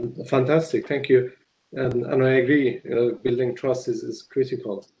 Fantastic, thank you. And I agree, building trust is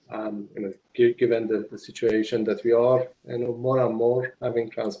critical. Given the situation that we are, more and more having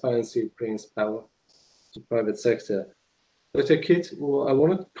transparency brings power to private sector. Dr. Kit, I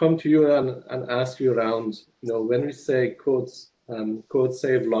want to come to you and ask you around, when we say codes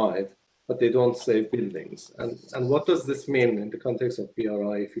save lives, but they don't save buildings. And what does this mean in the context of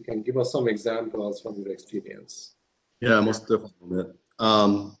BRI? If you can give us some examples from your experience. Yeah, most definitely.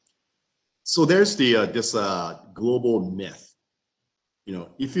 So there's this global myth.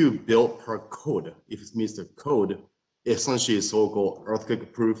 If you build per code, if it means the code essentially is so-called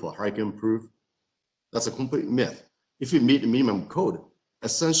earthquake-proof or hurricane-proof, that's a complete myth. If you meet the minimum code,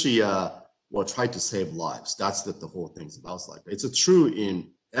 essentially we'll try to save lives. That's the whole thing's about. Like it's true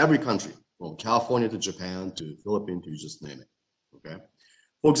in every country, from California to Japan to Philippines to just name it. Okay.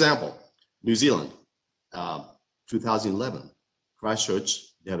 For example, New Zealand, 2011,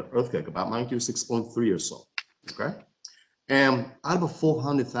 Christchurch, they had an earthquake about magnitude 6.3 or so. Okay. And out of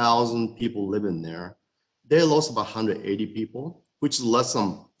 400,000 people living there, they lost about 180 people, which is less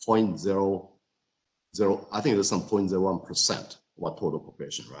than 0.00, I think there's some 0.01% of our total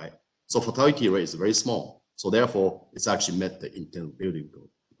population, right? So fatality rate is very small. So therefore, it's actually met the intent building code.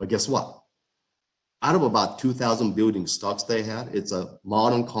 But guess what? Out of about 2,000 building stocks they had, it's a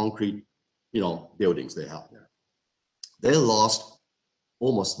modern concrete, buildings they have there. They lost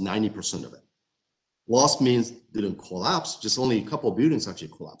almost 90% of it. Loss means didn't collapse, just only a couple of buildings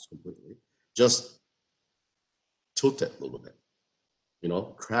actually collapsed completely. Just tilted a little bit,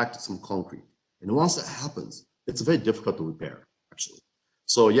 cracked some concrete. And once that happens, it's very difficult to repair, actually.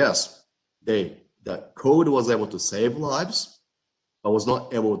 So yes, the code was able to save lives, but was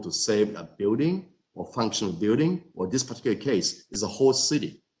not able to save a building or functional building, or this particular case is a whole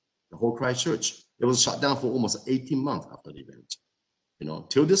city, the whole Christchurch. It was shut down for almost 18 months after the event.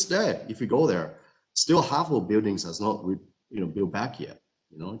 Till this day, if you go there, still half of the buildings has not built back yet.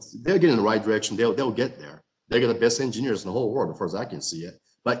 They're getting in the right direction. They'll get there. They got the best engineers in the whole world, as far as I can see it.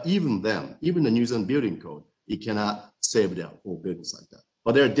 But even them, even the New Zealand building code, it cannot save their whole buildings like that.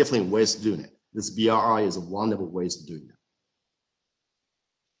 But there are definitely ways of doing it. This BRI is a wonderful ways of doing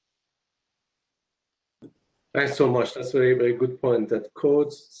that. Thanks so much. That's a very, very good point, that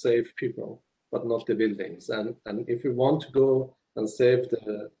codes save people, but not the buildings. And if we want to go and save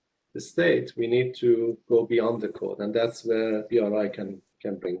the state, we need to go beyond the code. And that's where BRI can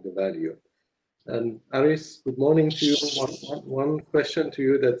bring the value. And Aris, good morning to you. One question to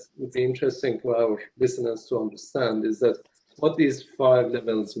you that would be interesting for our listeners to understand is that what these 5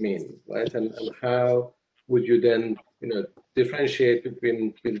 levels mean, right? And how would you then, differentiate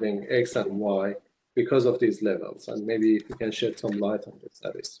between building X and Y because of these levels? And maybe if you can shed some light on this,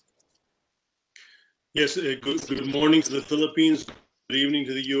 Aris. Yes, good morning to the Philippines. Good evening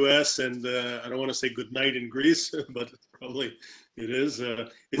to the U.S. and I don't want to say good night in Greece, but probably it is.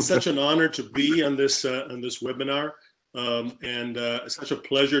 It's such an honor to be on this webinar, and it's such a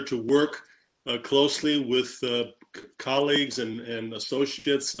pleasure to work closely with colleagues and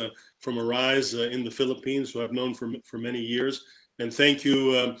associates from Arise in the Philippines, who I've known for many years. And thank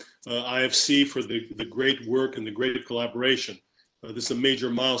you, IFC, for the great work and the great collaboration. This is a major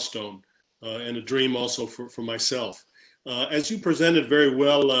milestone and a dream also for myself. As you presented very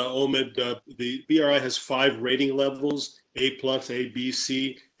well, Omid, the BRI has 5 rating levels, A+, A, B,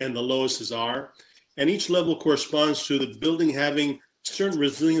 C, and the lowest is R. And each level corresponds to the building having certain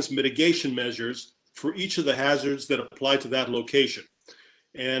resilience mitigation measures for each of the hazards that apply to that location.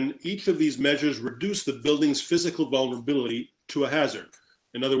 And each of these measures reduce the building's physical vulnerability to a hazard.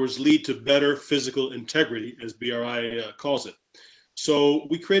 In other words, lead to better physical integrity, as BRI calls it. So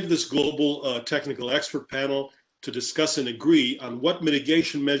we created this global technical expert panel to discuss and agree on what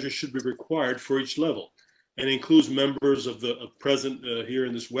mitigation measures should be required for each level, and includes members of the present here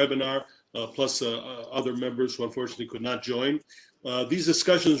in this webinar, plus other members who unfortunately could not join. These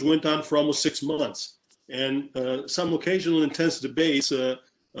discussions went on for almost 6 months, and some occasional intense debates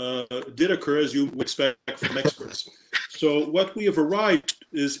did occur, as you would expect from experts. So what we have arrived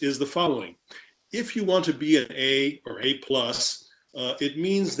is the following. If you want to be an A or A+, it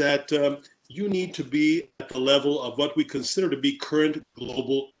means that you need to be at the level of what we consider to be current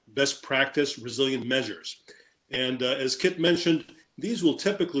global best practice resilient measures. And as Kit mentioned, these will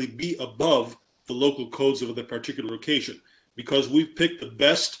typically be above the local codes of the particular location, because we've picked the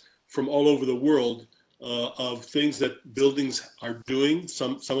best from all over the world of things that buildings are doing.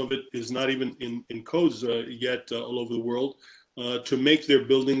 Some of it is not even in codes yet all over the world, to make their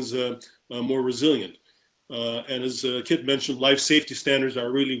buildings more resilient. And as Kit mentioned, life safety standards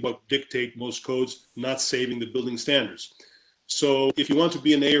are really what dictate most codes, not saving the building standards. So if you want to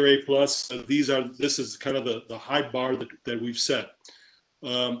be an A or A plus, this is kind of the high bar that we've set.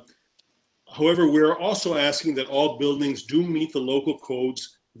 However, we're also asking that all buildings do meet the local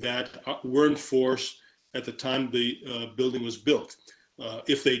codes that were enforced at the time the building was built.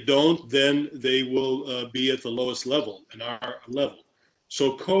 If they don't, then they will be at the lowest level, in our level.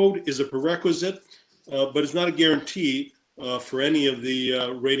 So code is a prerequisite, but it's not a guarantee for any of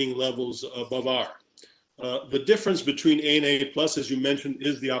the rating levels above R. The difference between A and A plus, as you mentioned,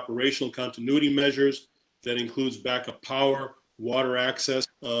 is the operational continuity measures. That includes backup power, water access,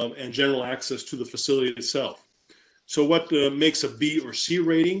 and general access to the facility itself. So what makes a B or C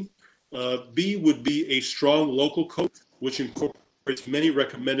rating? B would be a strong local code, which incorporates many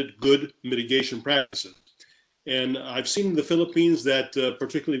recommended good mitigation practices. And I've seen in the Philippines that,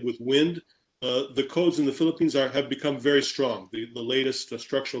 particularly with wind, the codes in the Philippines have become very strong. The latest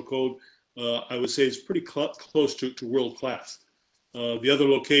structural code, I would say, is pretty close to world class. The other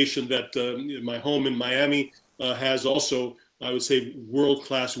location that my home in Miami has also, I would say,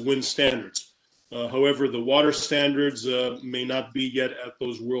 world-class wind standards. However, the water standards may not be yet at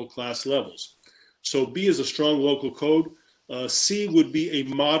those world-class levels. So B is a strong local code. C would be a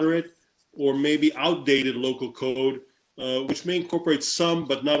moderate or maybe outdated local code, which may incorporate some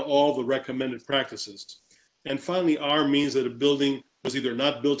but not all the recommended practices. And finally, R means that a building was either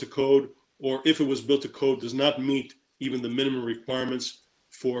not built to code, or if it was built to code, does not meet even the minimum requirements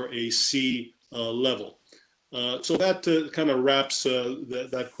for a C level. So that kind of wraps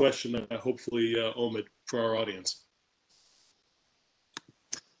that question, hopefully, Omid, for our audience.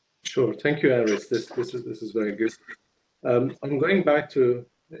 Sure, thank you, Aris. This is very good. I'm going back to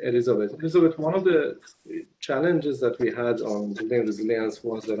Elizabeth. Elizabeth, one of the challenges that we had on building resilience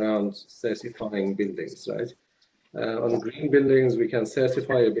was around certifying buildings, right? On green buildings, we can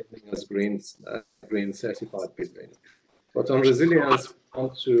certify a building as green certified building. But on resilience, we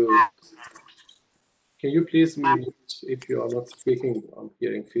want to, can you please mute if you are not speaking? I'm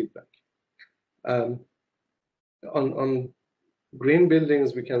hearing feedback. On green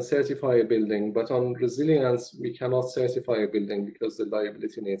buildings, we can certify a building, but on resilience, we cannot certify a building because the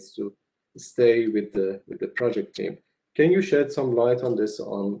liability needs to stay with the project team. Can you shed some light on this,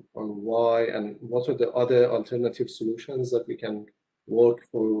 on why and what are the other alternative solutions that we can work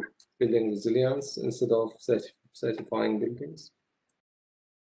for building resilience instead of certifying buildings?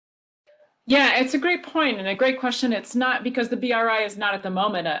 Yeah, it's a great point and a great question. It's not because the BRI is not at the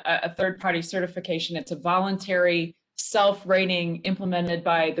moment a third-party certification. It's a voluntary self-rating implemented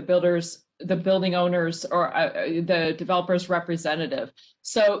by the builders, the building owners, or the developer's representative.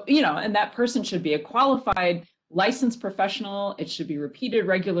 So, and that person should be a qualified licensed professional. It should be repeated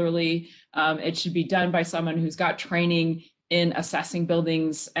regularly. It should be done by someone who's got training in assessing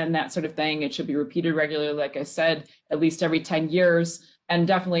buildings and that sort of thing. It should be repeated regularly, like I said, at least every 10 years, and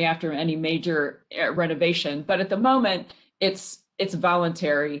definitely after any major renovation. But at the moment, it's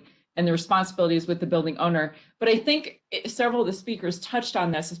voluntary, and the responsibility is with the building owner. But I think several of the speakers touched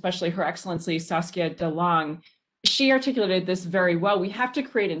on this, especially Her Excellency Saskia DeLong. She articulated this very well. We have to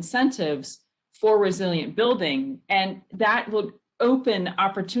create incentives for resilient building, and that will open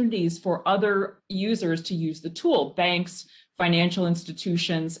opportunities for other users to use the tool, banks, financial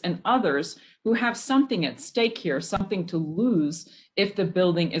institutions, and others who have something at stake here, something to lose if the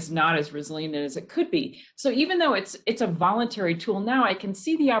building is not as resilient as it could be. So even though it's a voluntary tool now, I can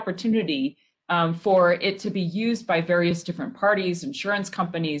see the opportunity for it to be used by various different parties, insurance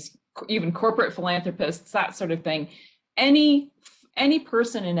companies, even corporate philanthropists, that sort of thing. Any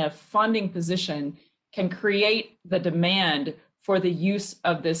person in a funding position can create the demand for the use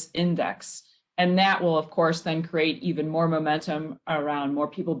of this index. And that will, of course, then create even more momentum around more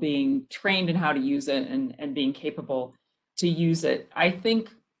people being trained in how to use it and being capable to use it. I think,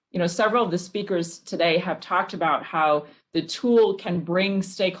 several of the speakers today have talked about how the tool can bring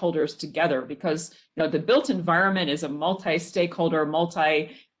stakeholders together because, the built environment is a multi-stakeholder,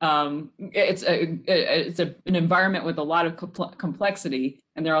 it's an environment with a lot of complexity,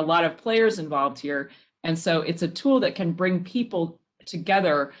 and there are a lot of players involved here. And so it's a tool that can bring people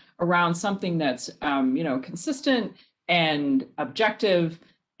together around something that's, consistent and objective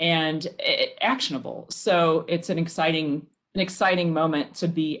and actionable. So it's an exciting moment to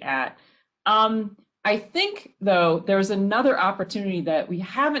be at. I think, though, there's another opportunity that we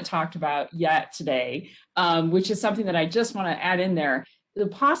haven't talked about yet today, which is something that I just want to add in there. The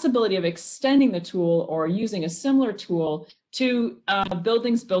possibility of extending the tool or using a similar tool to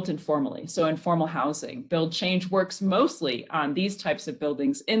buildings built informally, so informal housing. Build Change works mostly on these types of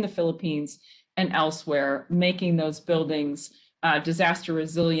buildings in the Philippines and elsewhere, making those buildings disaster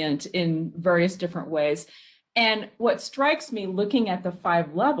resilient in various different ways. And what strikes me looking at the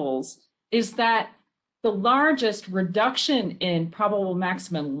 5 levels is that the largest reduction in probable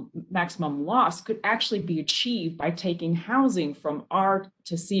maximum loss could actually be achieved by taking housing from R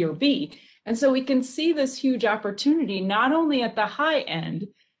to C or B. And so we can see this huge opportunity, not only at the high end,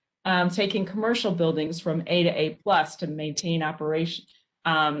 taking commercial buildings from A to A+ to maintain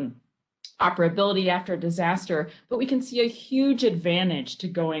operability after a disaster, but we can see a huge advantage to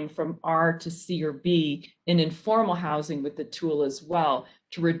going from R to C or B in informal housing with the tool as well,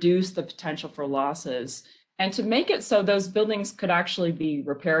 to reduce the potential for losses and to make it so those buildings could actually be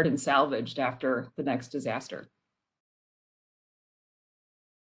repaired and salvaged after the next disaster.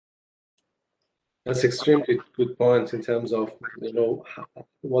 That's extremely good point in terms of,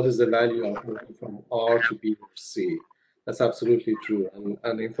 what is the value of moving from R to B or C. That's absolutely true.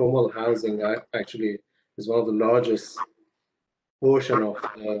 And informal housing actually is one of the largest portion of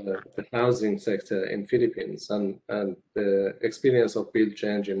the housing sector in Philippines, and the experience of Build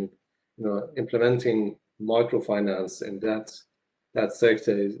Change in implementing microfinance in that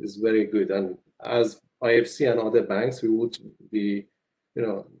sector is very good. And as IFC and other banks, we would be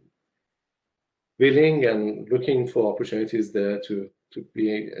willing and looking for opportunities there to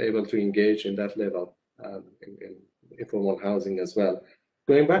be able to engage in that level in informal housing as well.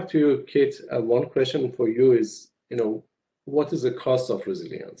 Going back to you, Kate, one question for you is, what is the cost of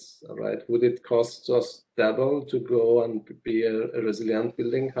resilience? All right, would it cost us double to go and be a resilient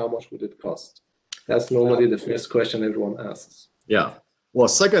building? How much would it cost? That's normally the first question everyone asks. Yeah. Well,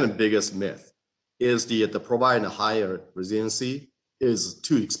 second biggest myth is the providing a higher resiliency is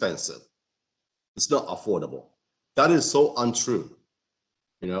too expensive. It's not affordable. That is so untrue,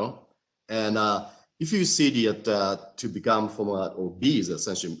 And if you see to become from a or B is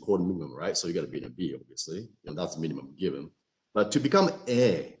essentially called minimum, right? So you got to be in a B, obviously, and that's the minimum given. But to become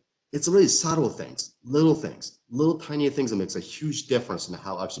A, it's really subtle things, little tiny things that makes a huge difference in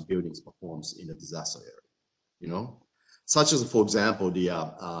how actually buildings performs in a disaster area, such as, for example, the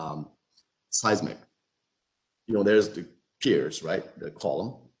seismic. There's the piers, right? The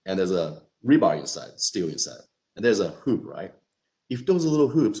column, and there's a rebar inside, steel inside, and there's a hoop, right? If those little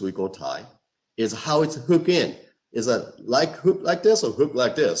hoops we call tie, is how it's hooked in. Is a hook like this or hook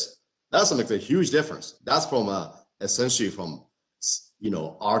like this? That makes a huge difference. That's from essentially from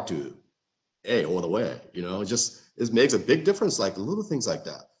R to A all the way. It makes a big difference, like little things like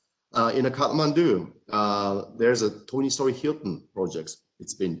that. In Kathmandu, there's a 20-story Hilton project.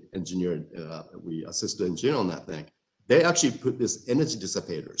 It's been engineered. We assisted engineer on that thing. They actually put this energy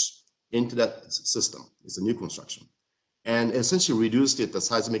dissipators into that system. It's a new construction, and essentially reduced the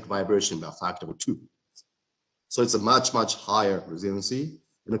seismic vibration by a factor of 2. So it's a much higher resiliency,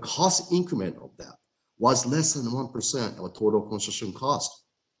 and the cost increment of that was less than 1% of a total construction cost.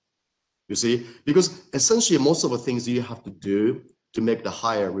 You see, because essentially most of the things you have to do to make the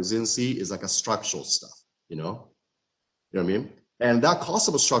higher resiliency is like a structural stuff. You know what I mean? And that cost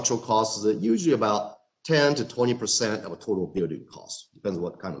of a structural cost is usually about 10 to 20% of a total building cost. Depends on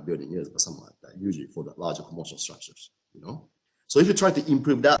what kind of building it is, but something like that, usually for the larger commercial structures, So if you try to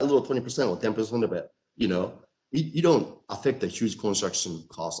improve that a little 20% or 10% of it, you don't affect the huge construction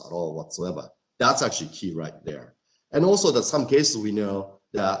cost at all whatsoever. That's actually key right there. And also that some cases we know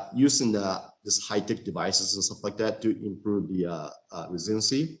that using this high-tech devices and stuff like that to improve the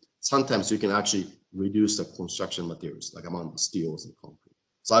resiliency, sometimes you can actually reduce the construction materials, like amount of steels and concrete.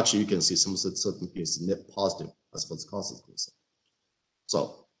 So actually you can see some certain cases net positive as far as cost is concerned.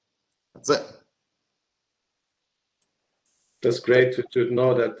 So that's it. That's great to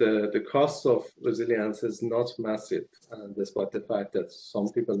know that the cost of resilience is not massive, despite the fact that some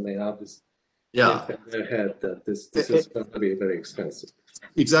people may have this in their head that this is going to be very expensive.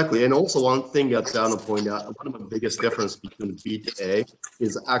 Exactly, and also one thing that I want to point out, one of the biggest difference between B to A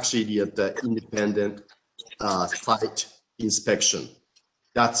is actually the independent site inspection.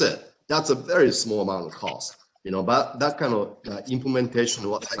 That's it. That's a very small amount of cost, but that kind of implementation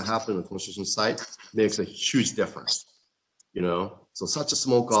of what's going to happen on the construction site makes a huge difference. So such a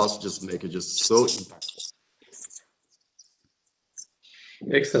small cost just make it just so impactful.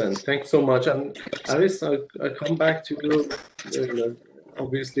 Excellent, thanks so much. And Aris, I come back to you.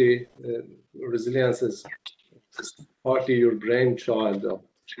 Obviously, resilience is partly your brainchild of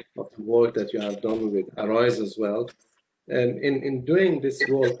of the work that you have done with ARISE as well. And in doing this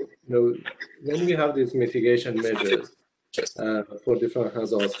work, when we have these mitigation measures for different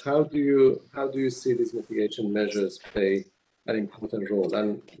hazards, how do you see these mitigation measures play an important role,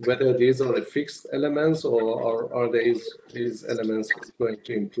 and whether these are fixed elements or are these elements going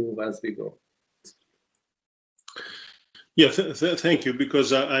to improve as we go? Yeah, thank you,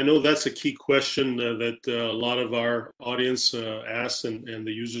 because I know that's a key question that a lot of our audience asks and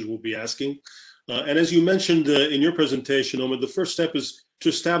the users will be asking. And as you mentioned in your presentation, Omid, the first step is to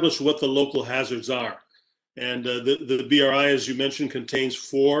establish what the local hazards are. And the BRI, as you mentioned, contains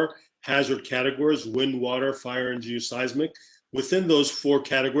 4 hazard categories: wind, water, fire, and geoseismic. Within those 4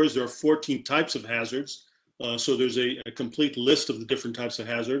 categories, there are 14 types of hazards. So there's a complete list of the different types of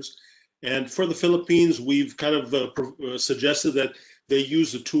hazards. And for the Philippines, we've kind of suggested that they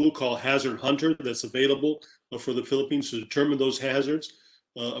use a tool called Hazard Hunter that's available for the Philippines to determine those hazards.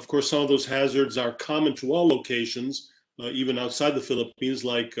 Of course, some of those hazards are common to all locations, even outside the Philippines,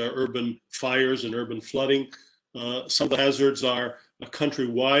 like urban fires and urban flooding. Some of the hazards are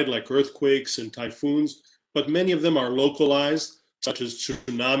countrywide, like earthquakes and typhoons, but many of them are localized, such as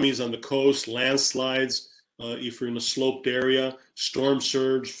tsunamis on the coast, landslides, if you're in a sloped area, storm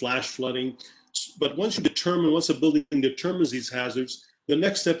surge, flash flooding. But once a building determines these hazards, the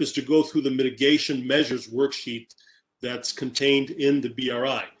next step is to go through the mitigation measures worksheet that's contained in the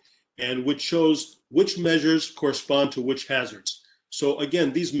BRI, and which shows which measures correspond to which hazards. So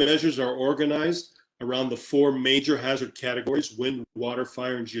again, these measures are organized around the 4 major hazard categories: wind, water,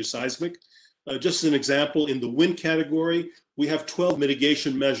 fire, and geoseismic. Just as an example, in the wind category, we have 12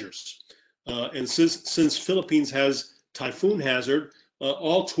 mitigation measures. And since Philippines has typhoon hazard,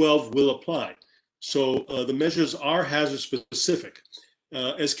 all 12 will apply. So the measures are hazard specific.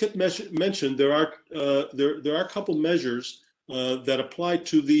 As Kit mentioned, there are a couple measures that apply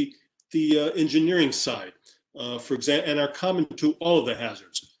to the engineering side, for example, and are common to all of the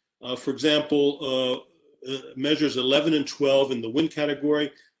hazards. For example, measures 11 and 12 in the wind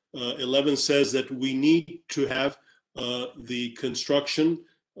category. 11 says that we need to have the construction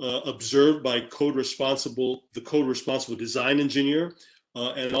observed by the code responsible design engineer,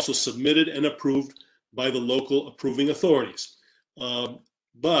 and also submitted and approved by the local approving authorities. And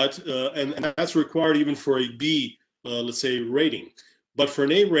that's required even for a B, let's say, rating. But for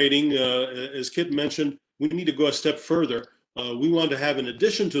an A rating, as Kit mentioned, we need to go a step further. We want to have, in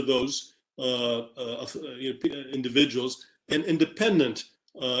addition to those individuals, an independent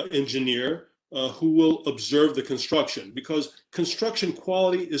engineer who will observe the construction, because construction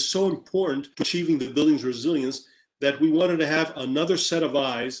quality is so important to achieving the building's resilience that we wanted to have another set of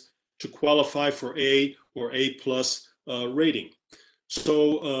eyes to qualify for A or A+ rating.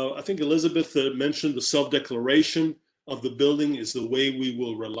 So I think Elizabeth mentioned the self-declaration of the building is the way we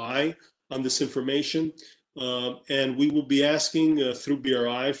will rely on this information. And we will be asking through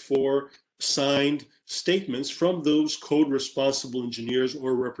BRI for signed statements from those code responsible engineers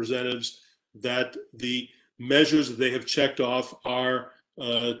or representatives that the measures that they have checked off are,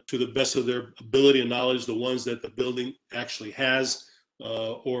 to the best of their ability and knowledge, the ones that the building actually has,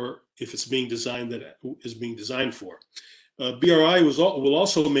 or if it's being designed, that is being designed for. BRI will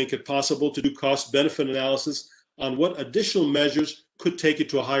also make it possible to do cost-benefit analysis on what additional measures could take it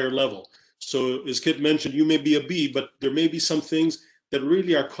to a higher level. So as Kit mentioned, you may be a B, but there may be some things that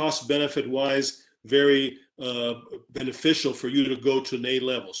really are cost-benefit wise very beneficial for you to go to an A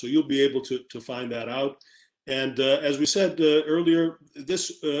level. So you'll be able to find that out. And as we said earlier,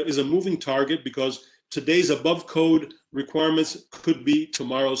 this is a moving target because today's above code requirements could be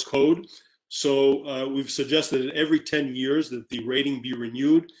tomorrow's code. So we've suggested that every 10 years that the rating be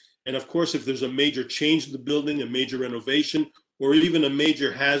renewed. And of course, if there's a major change in the building, a major renovation, or even a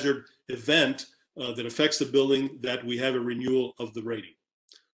major hazard event that affects the building, that we have a renewal of the rating.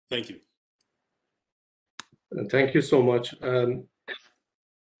 Thank you. Thank you so much.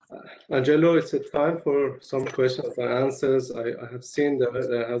 Angelo, it's a time for some questions and answers. I have seen that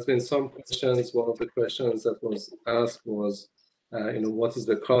there has been some questions. One of the questions that was asked was, what is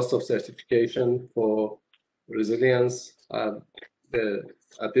the cost of certification for resilience?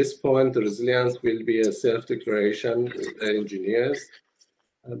 At this point, the resilience will be a self-declaration with the engineers.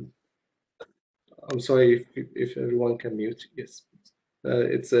 I'm sorry if everyone can mute. Yes,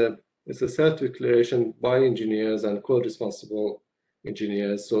 it's a self-declaration by engineers and code-responsible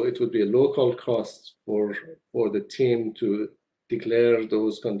engineers. So it would be a local cost for the team to declare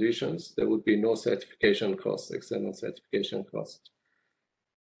those conditions. There would be no certification cost, external certification cost.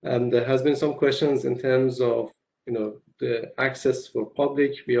 And there has been some questions in terms of the access for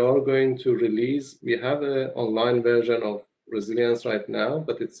public. We are going to release. We have an online version of resilience right now,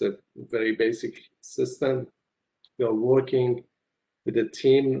 but it's a very basic system. We are working with the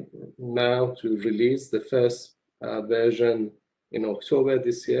team now to release the first version in October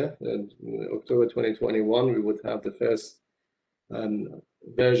this year. And October 2021, we would have the first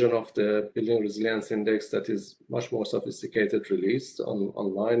version of the Building Resilience Index that is much more sophisticated, released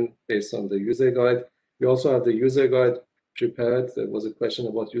online based on the user guide. We also have the user guide prepared. There was a question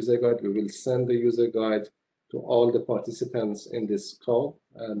about user guide. We will send the user guide to all the participants in this call,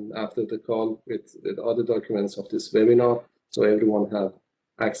 and after the call with other documents of this webinar, so everyone have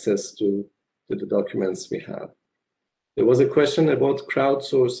access to the documents we have. There was a question about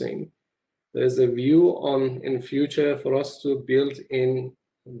crowdsourcing. There's a view on in future for us to build in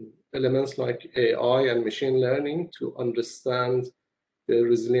elements like AI and machine learning to understand the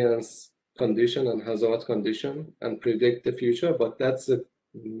resilience condition and hazard condition and predict the future, but that's a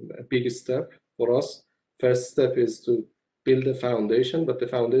big step for us. First step is to build a foundation, but the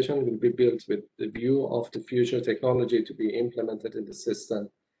foundation will be built with the view of the future technology to be implemented in the system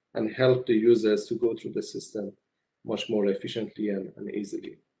and help the users to go through the system much more efficiently and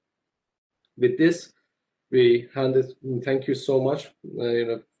easily. With this, we hand it. Thank you so much,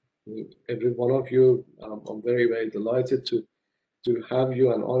 every one of you. I'm very, very delighted to have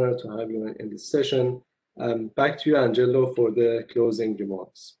you, and honored to have you in this session. Back to you, Angelo, for the closing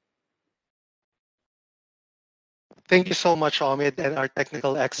remarks. Thank you so much, Omid, and our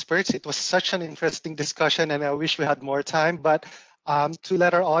technical experts. It was such an interesting discussion, and I wish we had more time. But to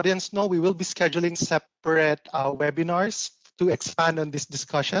let our audience know, we will be scheduling separate webinars to expand on these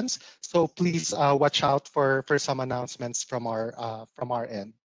discussions. So please watch out for some announcements from our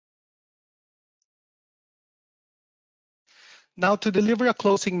end. Now, to deliver a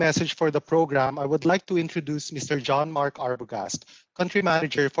closing message for the program, I would like to introduce Mr. John Mark Arbogast, Country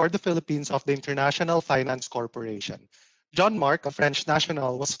Manager for the Philippines of the International Finance Corporation. John Mark, a French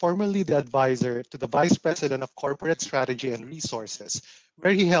national, was formerly the advisor to the Vice President of Corporate Strategy and Resources,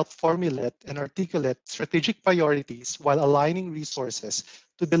 where he helped formulate and articulate strategic priorities while aligning resources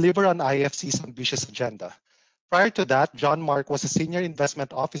to deliver on IFC's ambitious agenda. Prior to that, John Mark was a Senior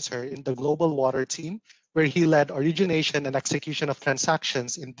Investment Officer in the Global Water team, where he led origination and execution of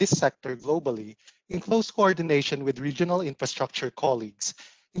transactions in this sector globally in close coordination with regional infrastructure colleagues.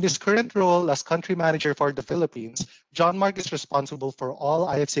 In his current role as country manager for the Philippines, John Mark is responsible for all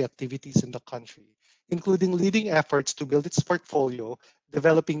IFC activities in the country, including leading efforts to build its portfolio,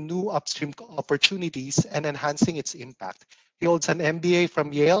 developing new upstream opportunities, and enhancing its impact. He holds an MBA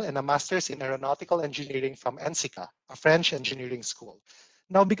from Yale and a master's in aeronautical engineering from NCECA, a French engineering school.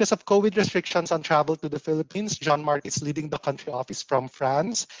 Now, because of COVID restrictions on travel to the Philippines, John Mark is leading the country office from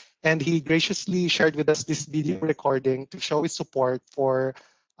France, and he graciously shared with us this video recording to show his support for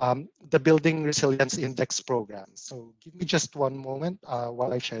the Building Resilience Index program. So give me just one moment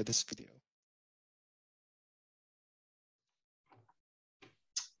while I share this video.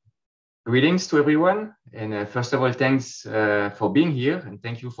 Greetings to everyone. And first of all, thanks for being here, and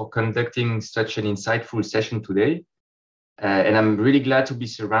thank you for conducting such an insightful session today. And I'm really glad to be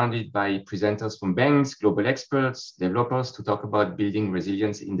surrounded by presenters from banks, global experts, developers to talk about building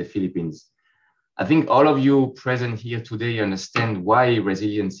resilience in the Philippines. I think all of you present here today understand why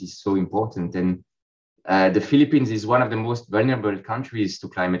resilience is so important. And the Philippines is one of the most vulnerable countries to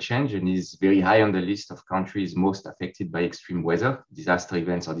climate change and is very high on the list of countries most affected by extreme weather, disaster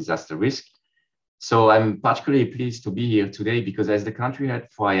events, or disaster risk. So I'm particularly pleased to be here today because as the country head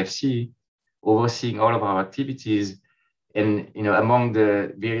for IFC, overseeing all of our activities, and among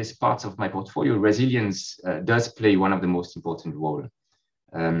the various parts of my portfolio, resilience does play one of the most important roles.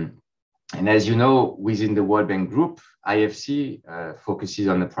 And as you know, within the World Bank Group, IFC focuses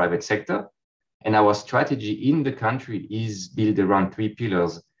on the private sector. And our strategy in the country is built around 3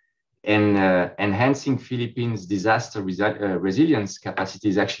 pillars. And enhancing Philippines' disaster resilience capacity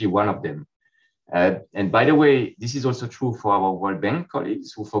is actually one of them. And by the way, this is also true for our World Bank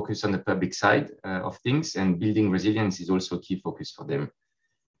colleagues who focus on the public side of things, and building resilience is also a key focus for them.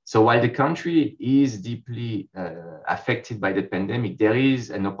 So while the country is deeply affected by the pandemic, there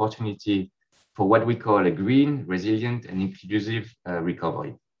is an opportunity for what we call a green, resilient, and inclusive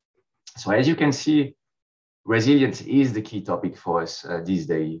recovery. So as you can see, resilience is the key topic for us these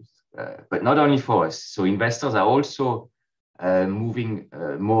days, but not only for us. So investors are also moving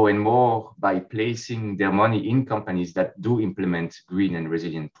more and more by placing their money in companies that do implement green and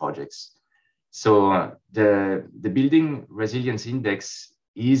resilient projects. So the Building Resilience Index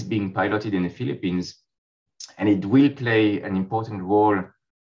is being piloted in the Philippines, and it will play an important role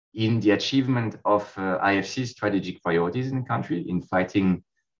in the achievement of IFC's strategic priorities in the country, in fighting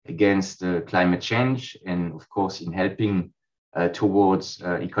against climate change, and of course in helping towards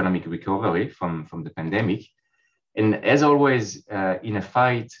economic recovery from the pandemic. And as always, in a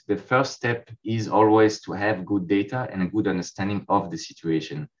fight, the first step is always to have good data and a good understanding of the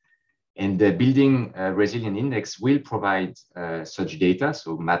situation. And the Building Resilient Index will provide such data,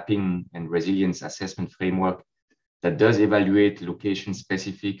 so mapping and resilience assessment framework that does evaluate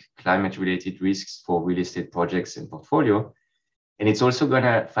location-specific climate-related risks for real estate projects and portfolio. And it's also going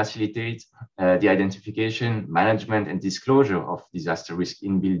to facilitate the identification, management, and disclosure of disaster risk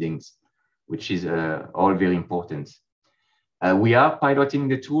in buildings, which is all very important. We are piloting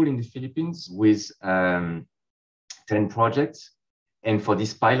the tool in the Philippines with 10 projects. And for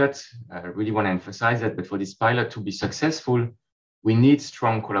this pilot, I really want to emphasize that, but for this pilot to be successful, we need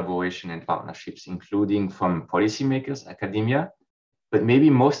strong collaboration and partnerships, including from policymakers, academia, but maybe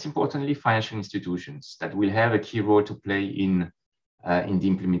most importantly, financial institutions that will have a key role to play in the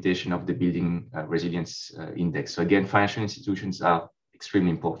implementation of the Building Resilience Index. So again, financial institutions are extremely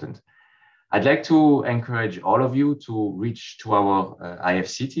important. I'd like to encourage all of you to reach to our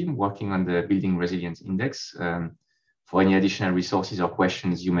IFC team working on the Building Resilience Index for any additional resources or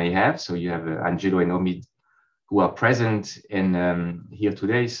questions you may have. So you have Angelo and Omid who are present and here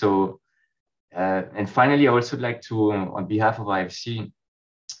today. So, and finally, I also like to, on behalf of IFC,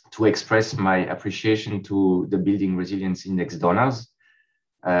 to express my appreciation to the Building Resilience Index donors,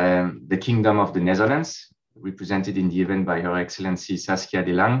 the Kingdom of the Netherlands, represented in the event by Her Excellency Saskia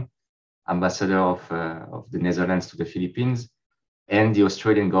de Lang, Ambassador of the Netherlands to the Philippines, and the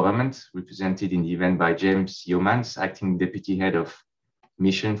Australian government, represented in the event by James Yeomans, Acting Deputy Head of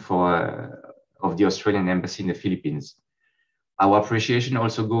Mission of the Australian Embassy in the Philippines. Our appreciation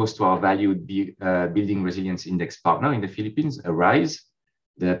also goes to our valued Building Resilience Index partner in the Philippines, ARISE,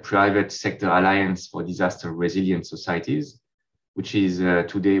 the private sector alliance for disaster resilient societies, which is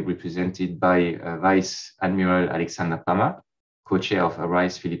today represented by Vice Admiral Alexander Pama, co-chair of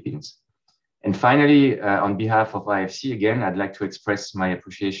ARISE Philippines. And finally, on behalf of IFC, again, I'd like to express my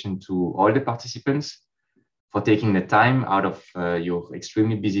appreciation to all the participants for taking the time out of your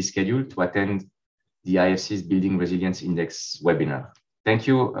extremely busy schedule to attend the IFC's Building Resilience Index webinar. Thank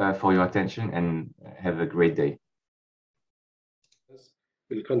you for your attention and have a great day.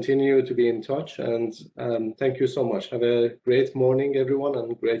 We'll continue to be in touch, and thank you so much. Have a great morning, everyone,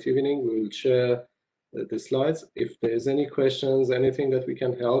 and great evening. We will share the slides. If there's any questions, anything that we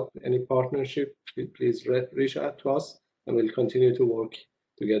can help, any partnership, please reach out to us, and we'll continue to work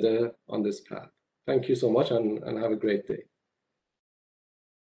together on this path. Thank you so much, and have a great day.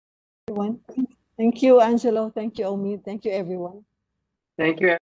 Everyone. Thank you, Angelo. Thank you, Omid. Thank you, everyone. Thank you.